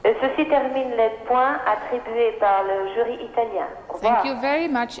 Ceci termine les points attribués par le jury italien. Au revoir. Thank you very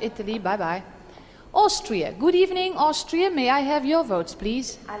much, Italy. Bye-bye. Austria. Good evening, Austria. May I have your votes,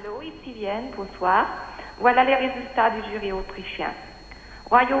 please? Allô, ici Vienne, bonsoir. Voilà les résultats du jury autrichien.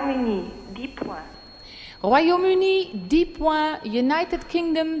 Royaume-Uni, 10 points. Royaume-Uni, 10 points. United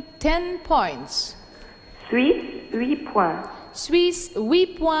Kingdom, 10 points. Suisse, 8 points. Suisse,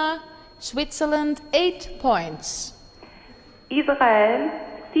 8 points. Switzerland, 8 points. Israël,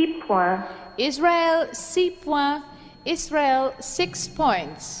 6 points. Israel, 6 points. Israel, 6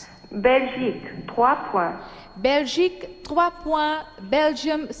 points. Belgique, 3 points. Belgique, 3 points.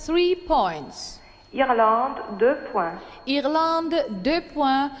 Belgium, 3 points. Irlande, 2 points. Irlande, 2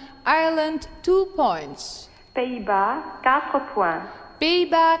 points. Ireland, 2 points. Pays-Bas, 4 points.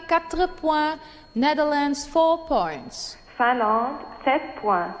 Pays-Bas, 4 points. Netherlands, 4 points. Finlande, 7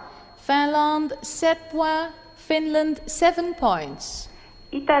 points. Finland, 7 points. Finland, 7 points.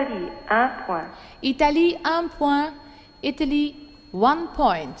 Italie, 1 point. Italie, 1 point. Italy, 1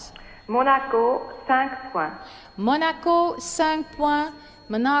 point. Monaco, 5 points. Monaco, 5 points.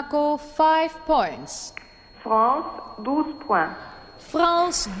 Monaco, 5 points. France, 12 points.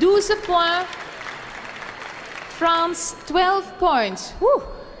 France, 12 points. France, 12 points. Whew.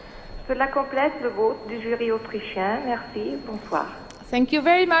 Cela complète le vote du jury autrichien. Merci, bonsoir. Thank you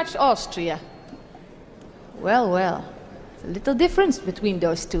very much, Austria. Well, well, it's a little difference between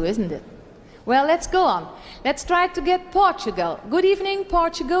those two, isn't it? Well, let's go on. Let's try to get Portugal. Good evening,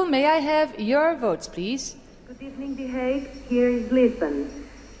 Portugal. May I have your votes, please? Good evening, The Hague. Here is Lisbon.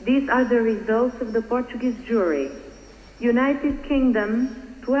 These are the results of the Portuguese jury. United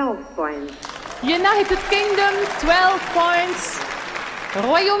Kingdom, 12 points. United Kingdom, 12 points.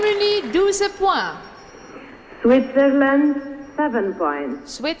 Royaume-Uni, 12 points. Switzerland, 7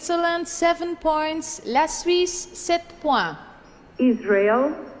 points. Switzerland, 7 points. La Suisse, 7 points.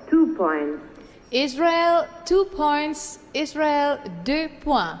 Israel, 2 points. Israel, 2 points. Israel, 2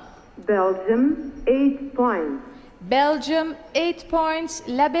 points. Belgium, 8 points. Belgium, 8 points.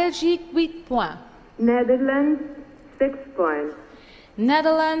 La Belgique, 8 points. Netherlands, 6 points.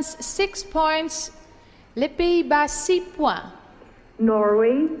 Netherlands, 6 points. Les Pays-Bas, 6 points.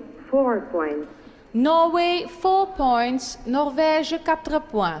 Norway, 4 points. Norway, 4 points. Norvège, 4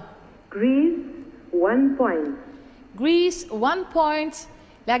 points. Greece, 1 point. Greece, 1 point.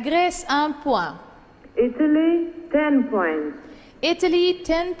 La Grèce, 1 point. Italy, 10 points. Italy,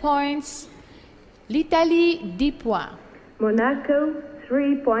 10 points. L'Italie, 10 points. Monaco,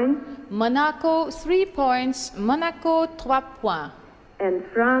 3 points. Monaco, 3 points. Monaco, 3 points. And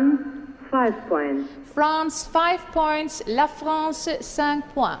France, 5 points. France, 5 points. La France, 5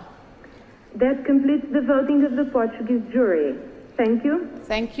 points. That completes the voting of the Portuguese jury. Thank you.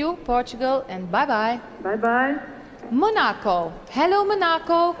 Thank you, Portugal, and bye-bye. Bye-bye. Monaco. Hello,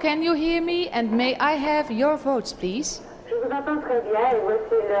 Monaco. Can you hear me? And may I have your votes, please? Je vous entends très bien et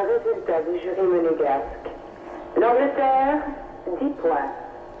voici le résultat du jury monégasque. L'Angleterre, 10 points.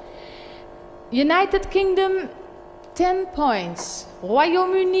 United Kingdom, 10 points.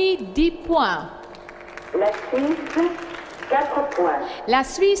 Royaume-Uni, 10 points. La Suisse, 4 points. La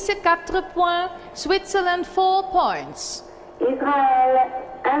Suisse, 4 points. Switzerland, 4 points. Israël,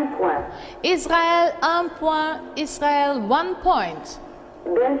 1 point. Israël, 1 point. Israël, 1 point.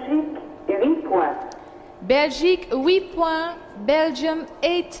 Belgique, 8 points. Belgique, 8 points. Belgium,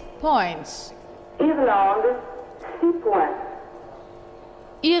 8 points. Irlande, 6 points.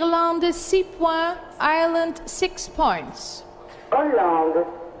 Irlande, 6 points. Ireland, 6 points. Hollande,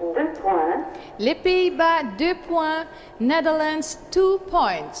 2 points. Les Pays-Bas, 2 points. Netherlands, 2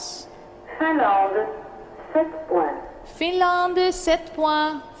 points. Finlande, 7 points. Finlande, 7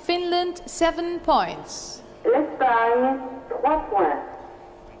 points. Finland, 7 points. L'Espagne, 3 points.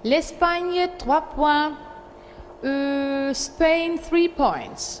 L'Espagne, 3 points. Spain, 3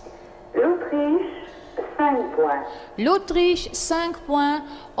 points. L'Autriche, 5 points. L'Autriche, 5 points.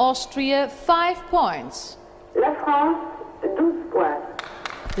 Austria, 5 points. La France, 12 points.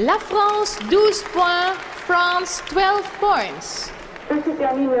 La France, 12 points. France, 12 points. Ceci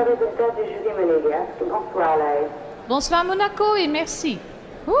termine le résultat du jury monégasque. Bonsoir, live. Bonsoir Monaco et merci.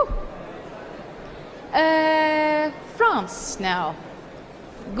 France now.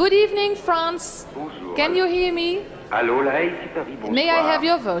 Good evening, France. Bonjour. Can you hear me? Allô, la Hague, c'est Paris, bonsoir. May I have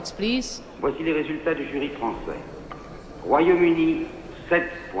your votes, please? Voici les résultats du jury français. Royaume-Uni,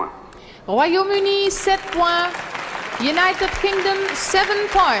 7 points. Royaume-Uni, 7 points. United Kingdom, 7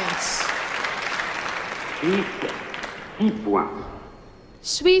 points. Suisse, 6 points.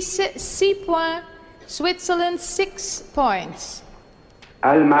 Suisse, 6 points. Switzerland, 6 points.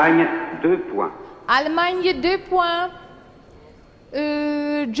 Allemagne, 2 points. Allemagne, 2 points.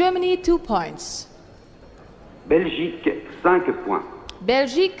 Germany, 2 points. Belgique, 5 points.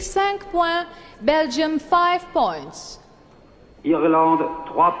 Belgique, 5 points. Belgium, 5 points. Irlande,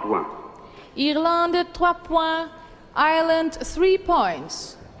 3 points. Irlande, 3 points. Ireland, 3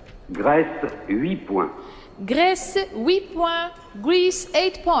 points. Grèce, 8 points. Grèce, 8 points. Greece,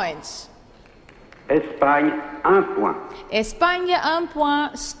 8 points. Espagne, 1 point. Espagne, 1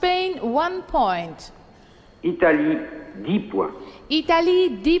 point. Spain, 1 point. Italie, 10 points. Italie,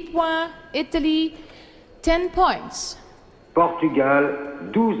 10 points. Italy, 10 points. Portugal,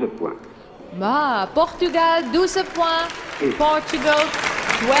 12 points. Portugal, 12 points. Portugal,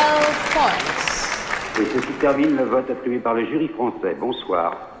 12 points. Et ceci termine le vote attribué par le jury français.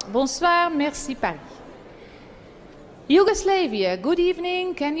 Bonsoir. Bonsoir, merci Paris. Yugoslavia, good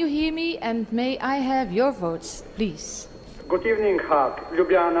evening. Can you hear me? And may I have your votes, please? Good evening, Hague.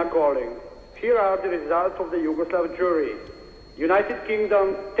 Ljubljana calling. Here are the results of the Yugoslav jury. United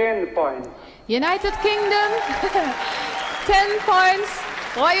Kingdom, 10 points. United Kingdom, 10 points.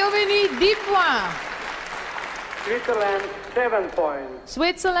 Royaume-Uni, 10 points. Switzerland, 7 points.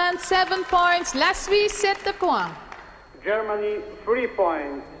 Switzerland, 7 points. La Suisse, 7 points. Germany, 3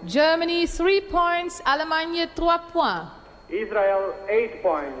 points. Germany, 3 points. Allemagne, 3 points. Israel, 8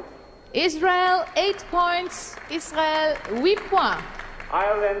 points. Israel, 8 points. Israel, 8 points.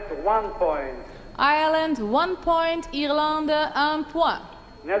 Ireland, 1 point. Ireland, 1 point. Irlande, 1 point.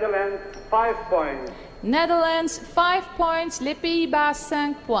 Netherlands, 5 points. Netherlands, 5 points. Les Pays-Bas,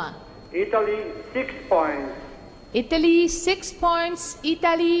 5 points. Italy, 6 points. Italy, 6 points.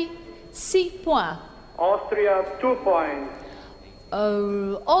 Italy, 6 points. Austria, 2 points.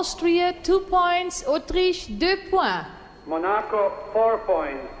 Austria, 2 points. Autriche, 2 points. Monaco, 4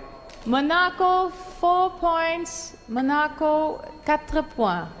 points. Monaco, 4 points. Monaco, 4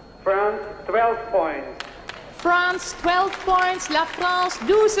 points. France, 12 points. France, 12 points. La France,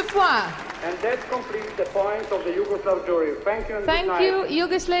 12 points. And that completes the points of the Yugoslav jury. Thank you and good night. Thank you,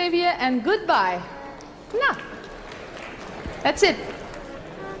 Yugoslavia, and goodbye. Now, that's it.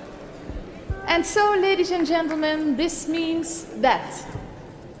 And so, ladies and gentlemen, this means that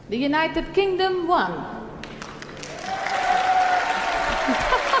the United Kingdom won.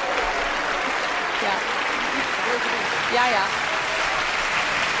 Ja.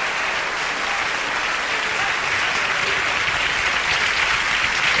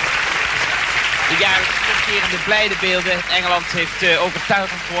 De jaarlijks terugkerende blijde beelden. Engeland heeft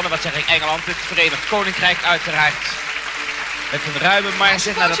overtuigend gewonnen. Wat zeg ik, Engeland? Het Verenigd Koninkrijk uiteraard. Met een ruime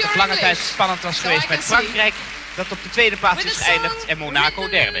marge nadat het lange tijd spannend was geweest met Frankrijk. Dat op de tweede plaats is geëindigd en Monaco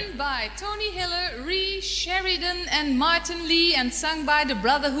derde. By Tony Hiller, Ree Sheridan and Martin Lee and sung by the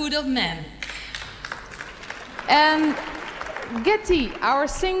Brotherhood of Man. And Getty, our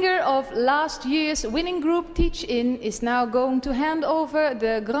singer of last year's winning group Teach In, is now going to hand over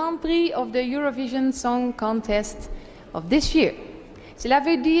the Grand Prix of the Eurovision Song Contest of this year. Cela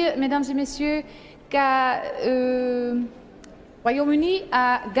veut dire, mesdames et messieurs, que Royaume-Uni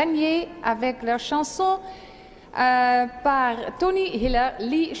a gagné avec leur chanson par Tony Hiller,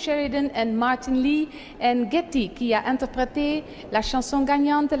 Lee Sheridan et Martin Lee et Getty, qui a interprété la chanson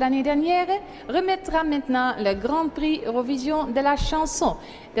gagnante l'année dernière, remettra maintenant le Grand Prix Eurovision de la chanson.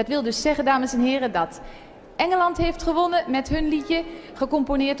 Dat wil dus zeggen, dames en heren, dat Engeland heeft gewonnen met hun liedje,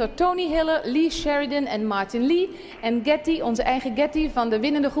 gecomponeerd door Tony Hiller, Lee Sheridan en Martin Lee. En Getty, onze eigen Getty van de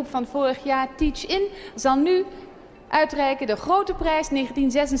winnende groep van vorig jaar, Teach In, zal nu uitreiken de grote prijs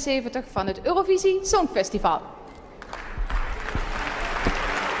 1976 van het Eurovisie Songfestival.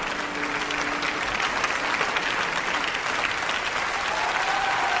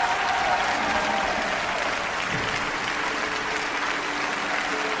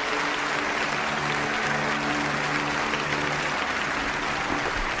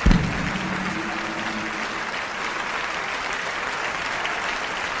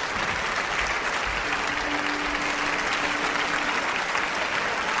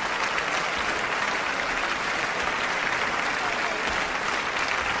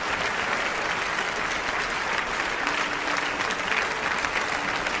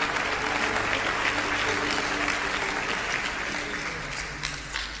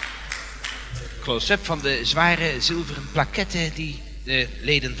 Close-up van de zware zilveren plaketten die de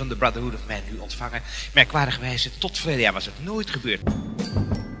leden van de Brotherhood of Man nu ontvangen. Merkwaardigerwijze tot verleden jaar was het nooit gebeurd.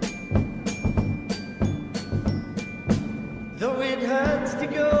 Though it hurts to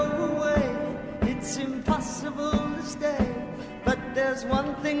go away, it's impossible to stay. But there's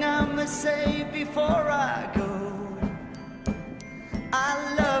one thing I must say before I go. I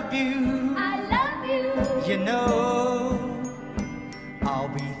love you. I love you. You know, I'll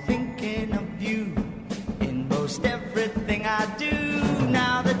be thinking of you in most everything I do.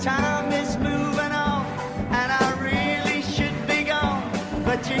 Now the time is moving on, and I really should be gone,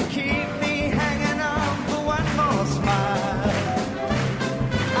 but you keep me hanging on for one more smile.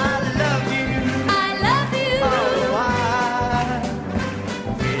 I love you. I love you. Oh, why?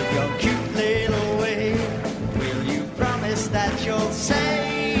 With your cute little way, will you promise that you'll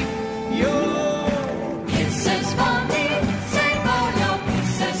save your kisses for me? Save all your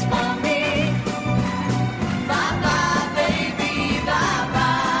kisses for me. Bye bye, baby, bye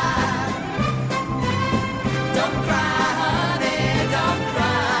bye. Don't cry, honey, don't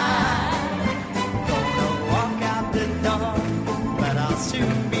cry. Gonna walk out the door, but I'll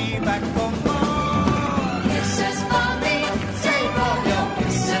soon be back for more kisses for me. Save all your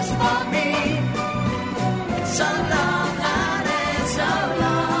kisses for me. So long, honey, so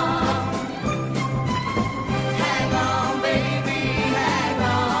long. Hang on, baby, hang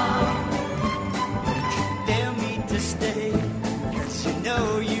on. Don't you dare me to stay, 'cause you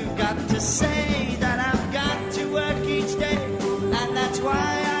know you've got to say that I've got to work each day, and that's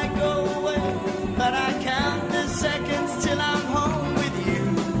why I go away. But I count the seconds till I'm home with you.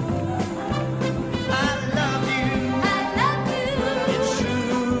 I love you. I love you. It's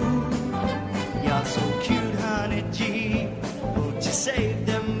true. You're so cute, honey G. Won't you save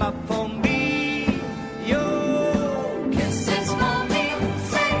them up for me? Your kisses for me.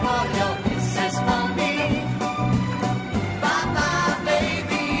 Save all your kisses for me. Bye bye,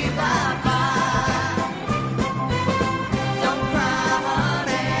 baby, bye bye. Don't cry,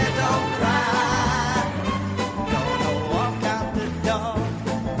 honey, don't cry. Gonna walk out the door,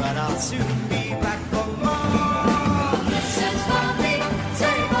 but I'll soon be back for more kisses for me.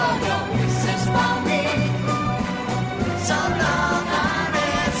 Save all your kisses for me. So long,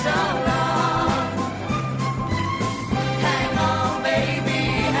 honey, so long.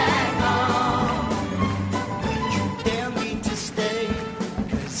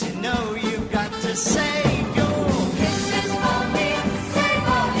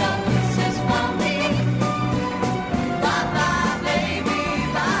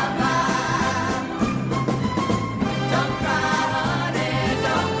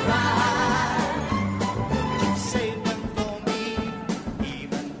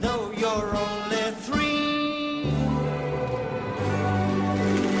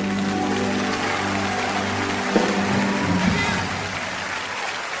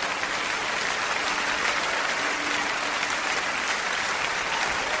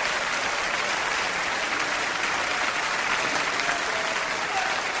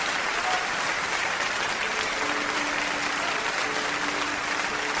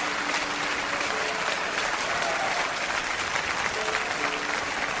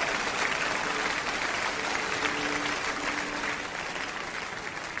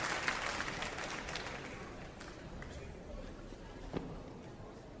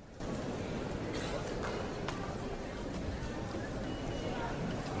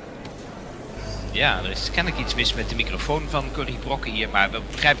 Ja, er is kennelijk iets mis met de microfoon van Corry Brokken hier, maar we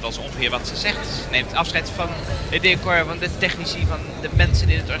begrijpen wel zo ongeveer wat ze zegt. Ze neemt afscheid van het decor, van de technici, van de mensen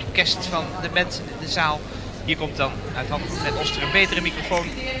in het orkest, van de mensen in de zaal. Hier komt dan uit handen met Oster een betere microfoon.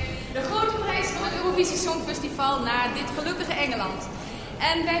 De grote prijs van het Eurovisie Songfestival naar dit gelukkige Engeland.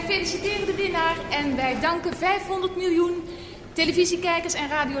 En wij feliciteren de winnaar en wij danken 500 miljoen televisiekijkers en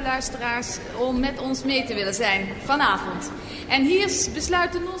radioluisteraars om met ons mee te willen zijn vanavond. En hier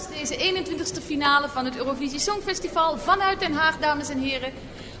besluiten ons deze 21ste finale van het Eurovisie Songfestival vanuit Den Haag, dames en heren.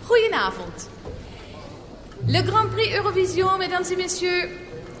 Goedenavond. Le Grand Prix Eurovision, mesdames et messieurs,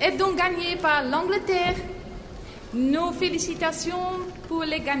 est donc gagné par l'Angleterre. Nos félicitations pour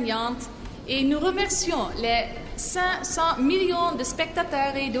les gagnantes et nous remercions les 500 millions de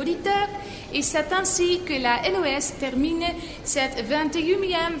spectateurs et d'auditeurs. Et c'est ainsi que la LOS termine cette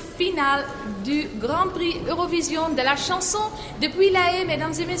 21e finale du Grand Prix Eurovision de la chanson depuis La Haye,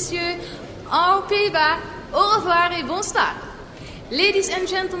 mesdames et messieurs, aux Pays-Bas. Au revoir et bonsoir. Ladies and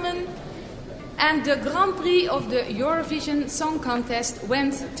gentlemen, and the Grand Prix of the Eurovision Song Contest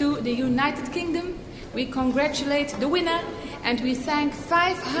went to the United Kingdom. We congratulate the winner and we thank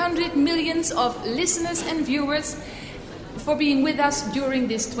 500 millions of listeners and viewers for being with us during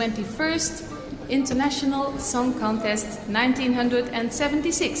this 21st International Song Contest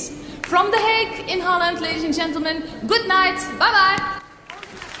 1976. From The Hague in Holland, ladies and gentlemen, good night, bye-bye.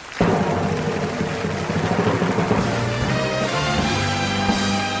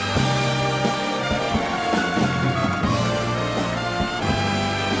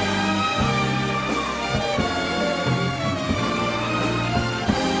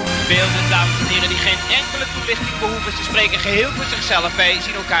 Beelden, dames en heren, die geen enkele toelichting behoeven. Ze spreken geheel voor zichzelf. Wij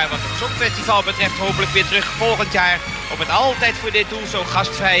zien elkaar wat het Songfestival betreft hopelijk weer terug volgend jaar op het altijd voor dit doel zo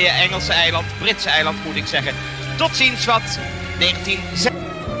gastvrije Engelse eiland, Britse eiland moet ik zeggen. Tot ziens wat 19...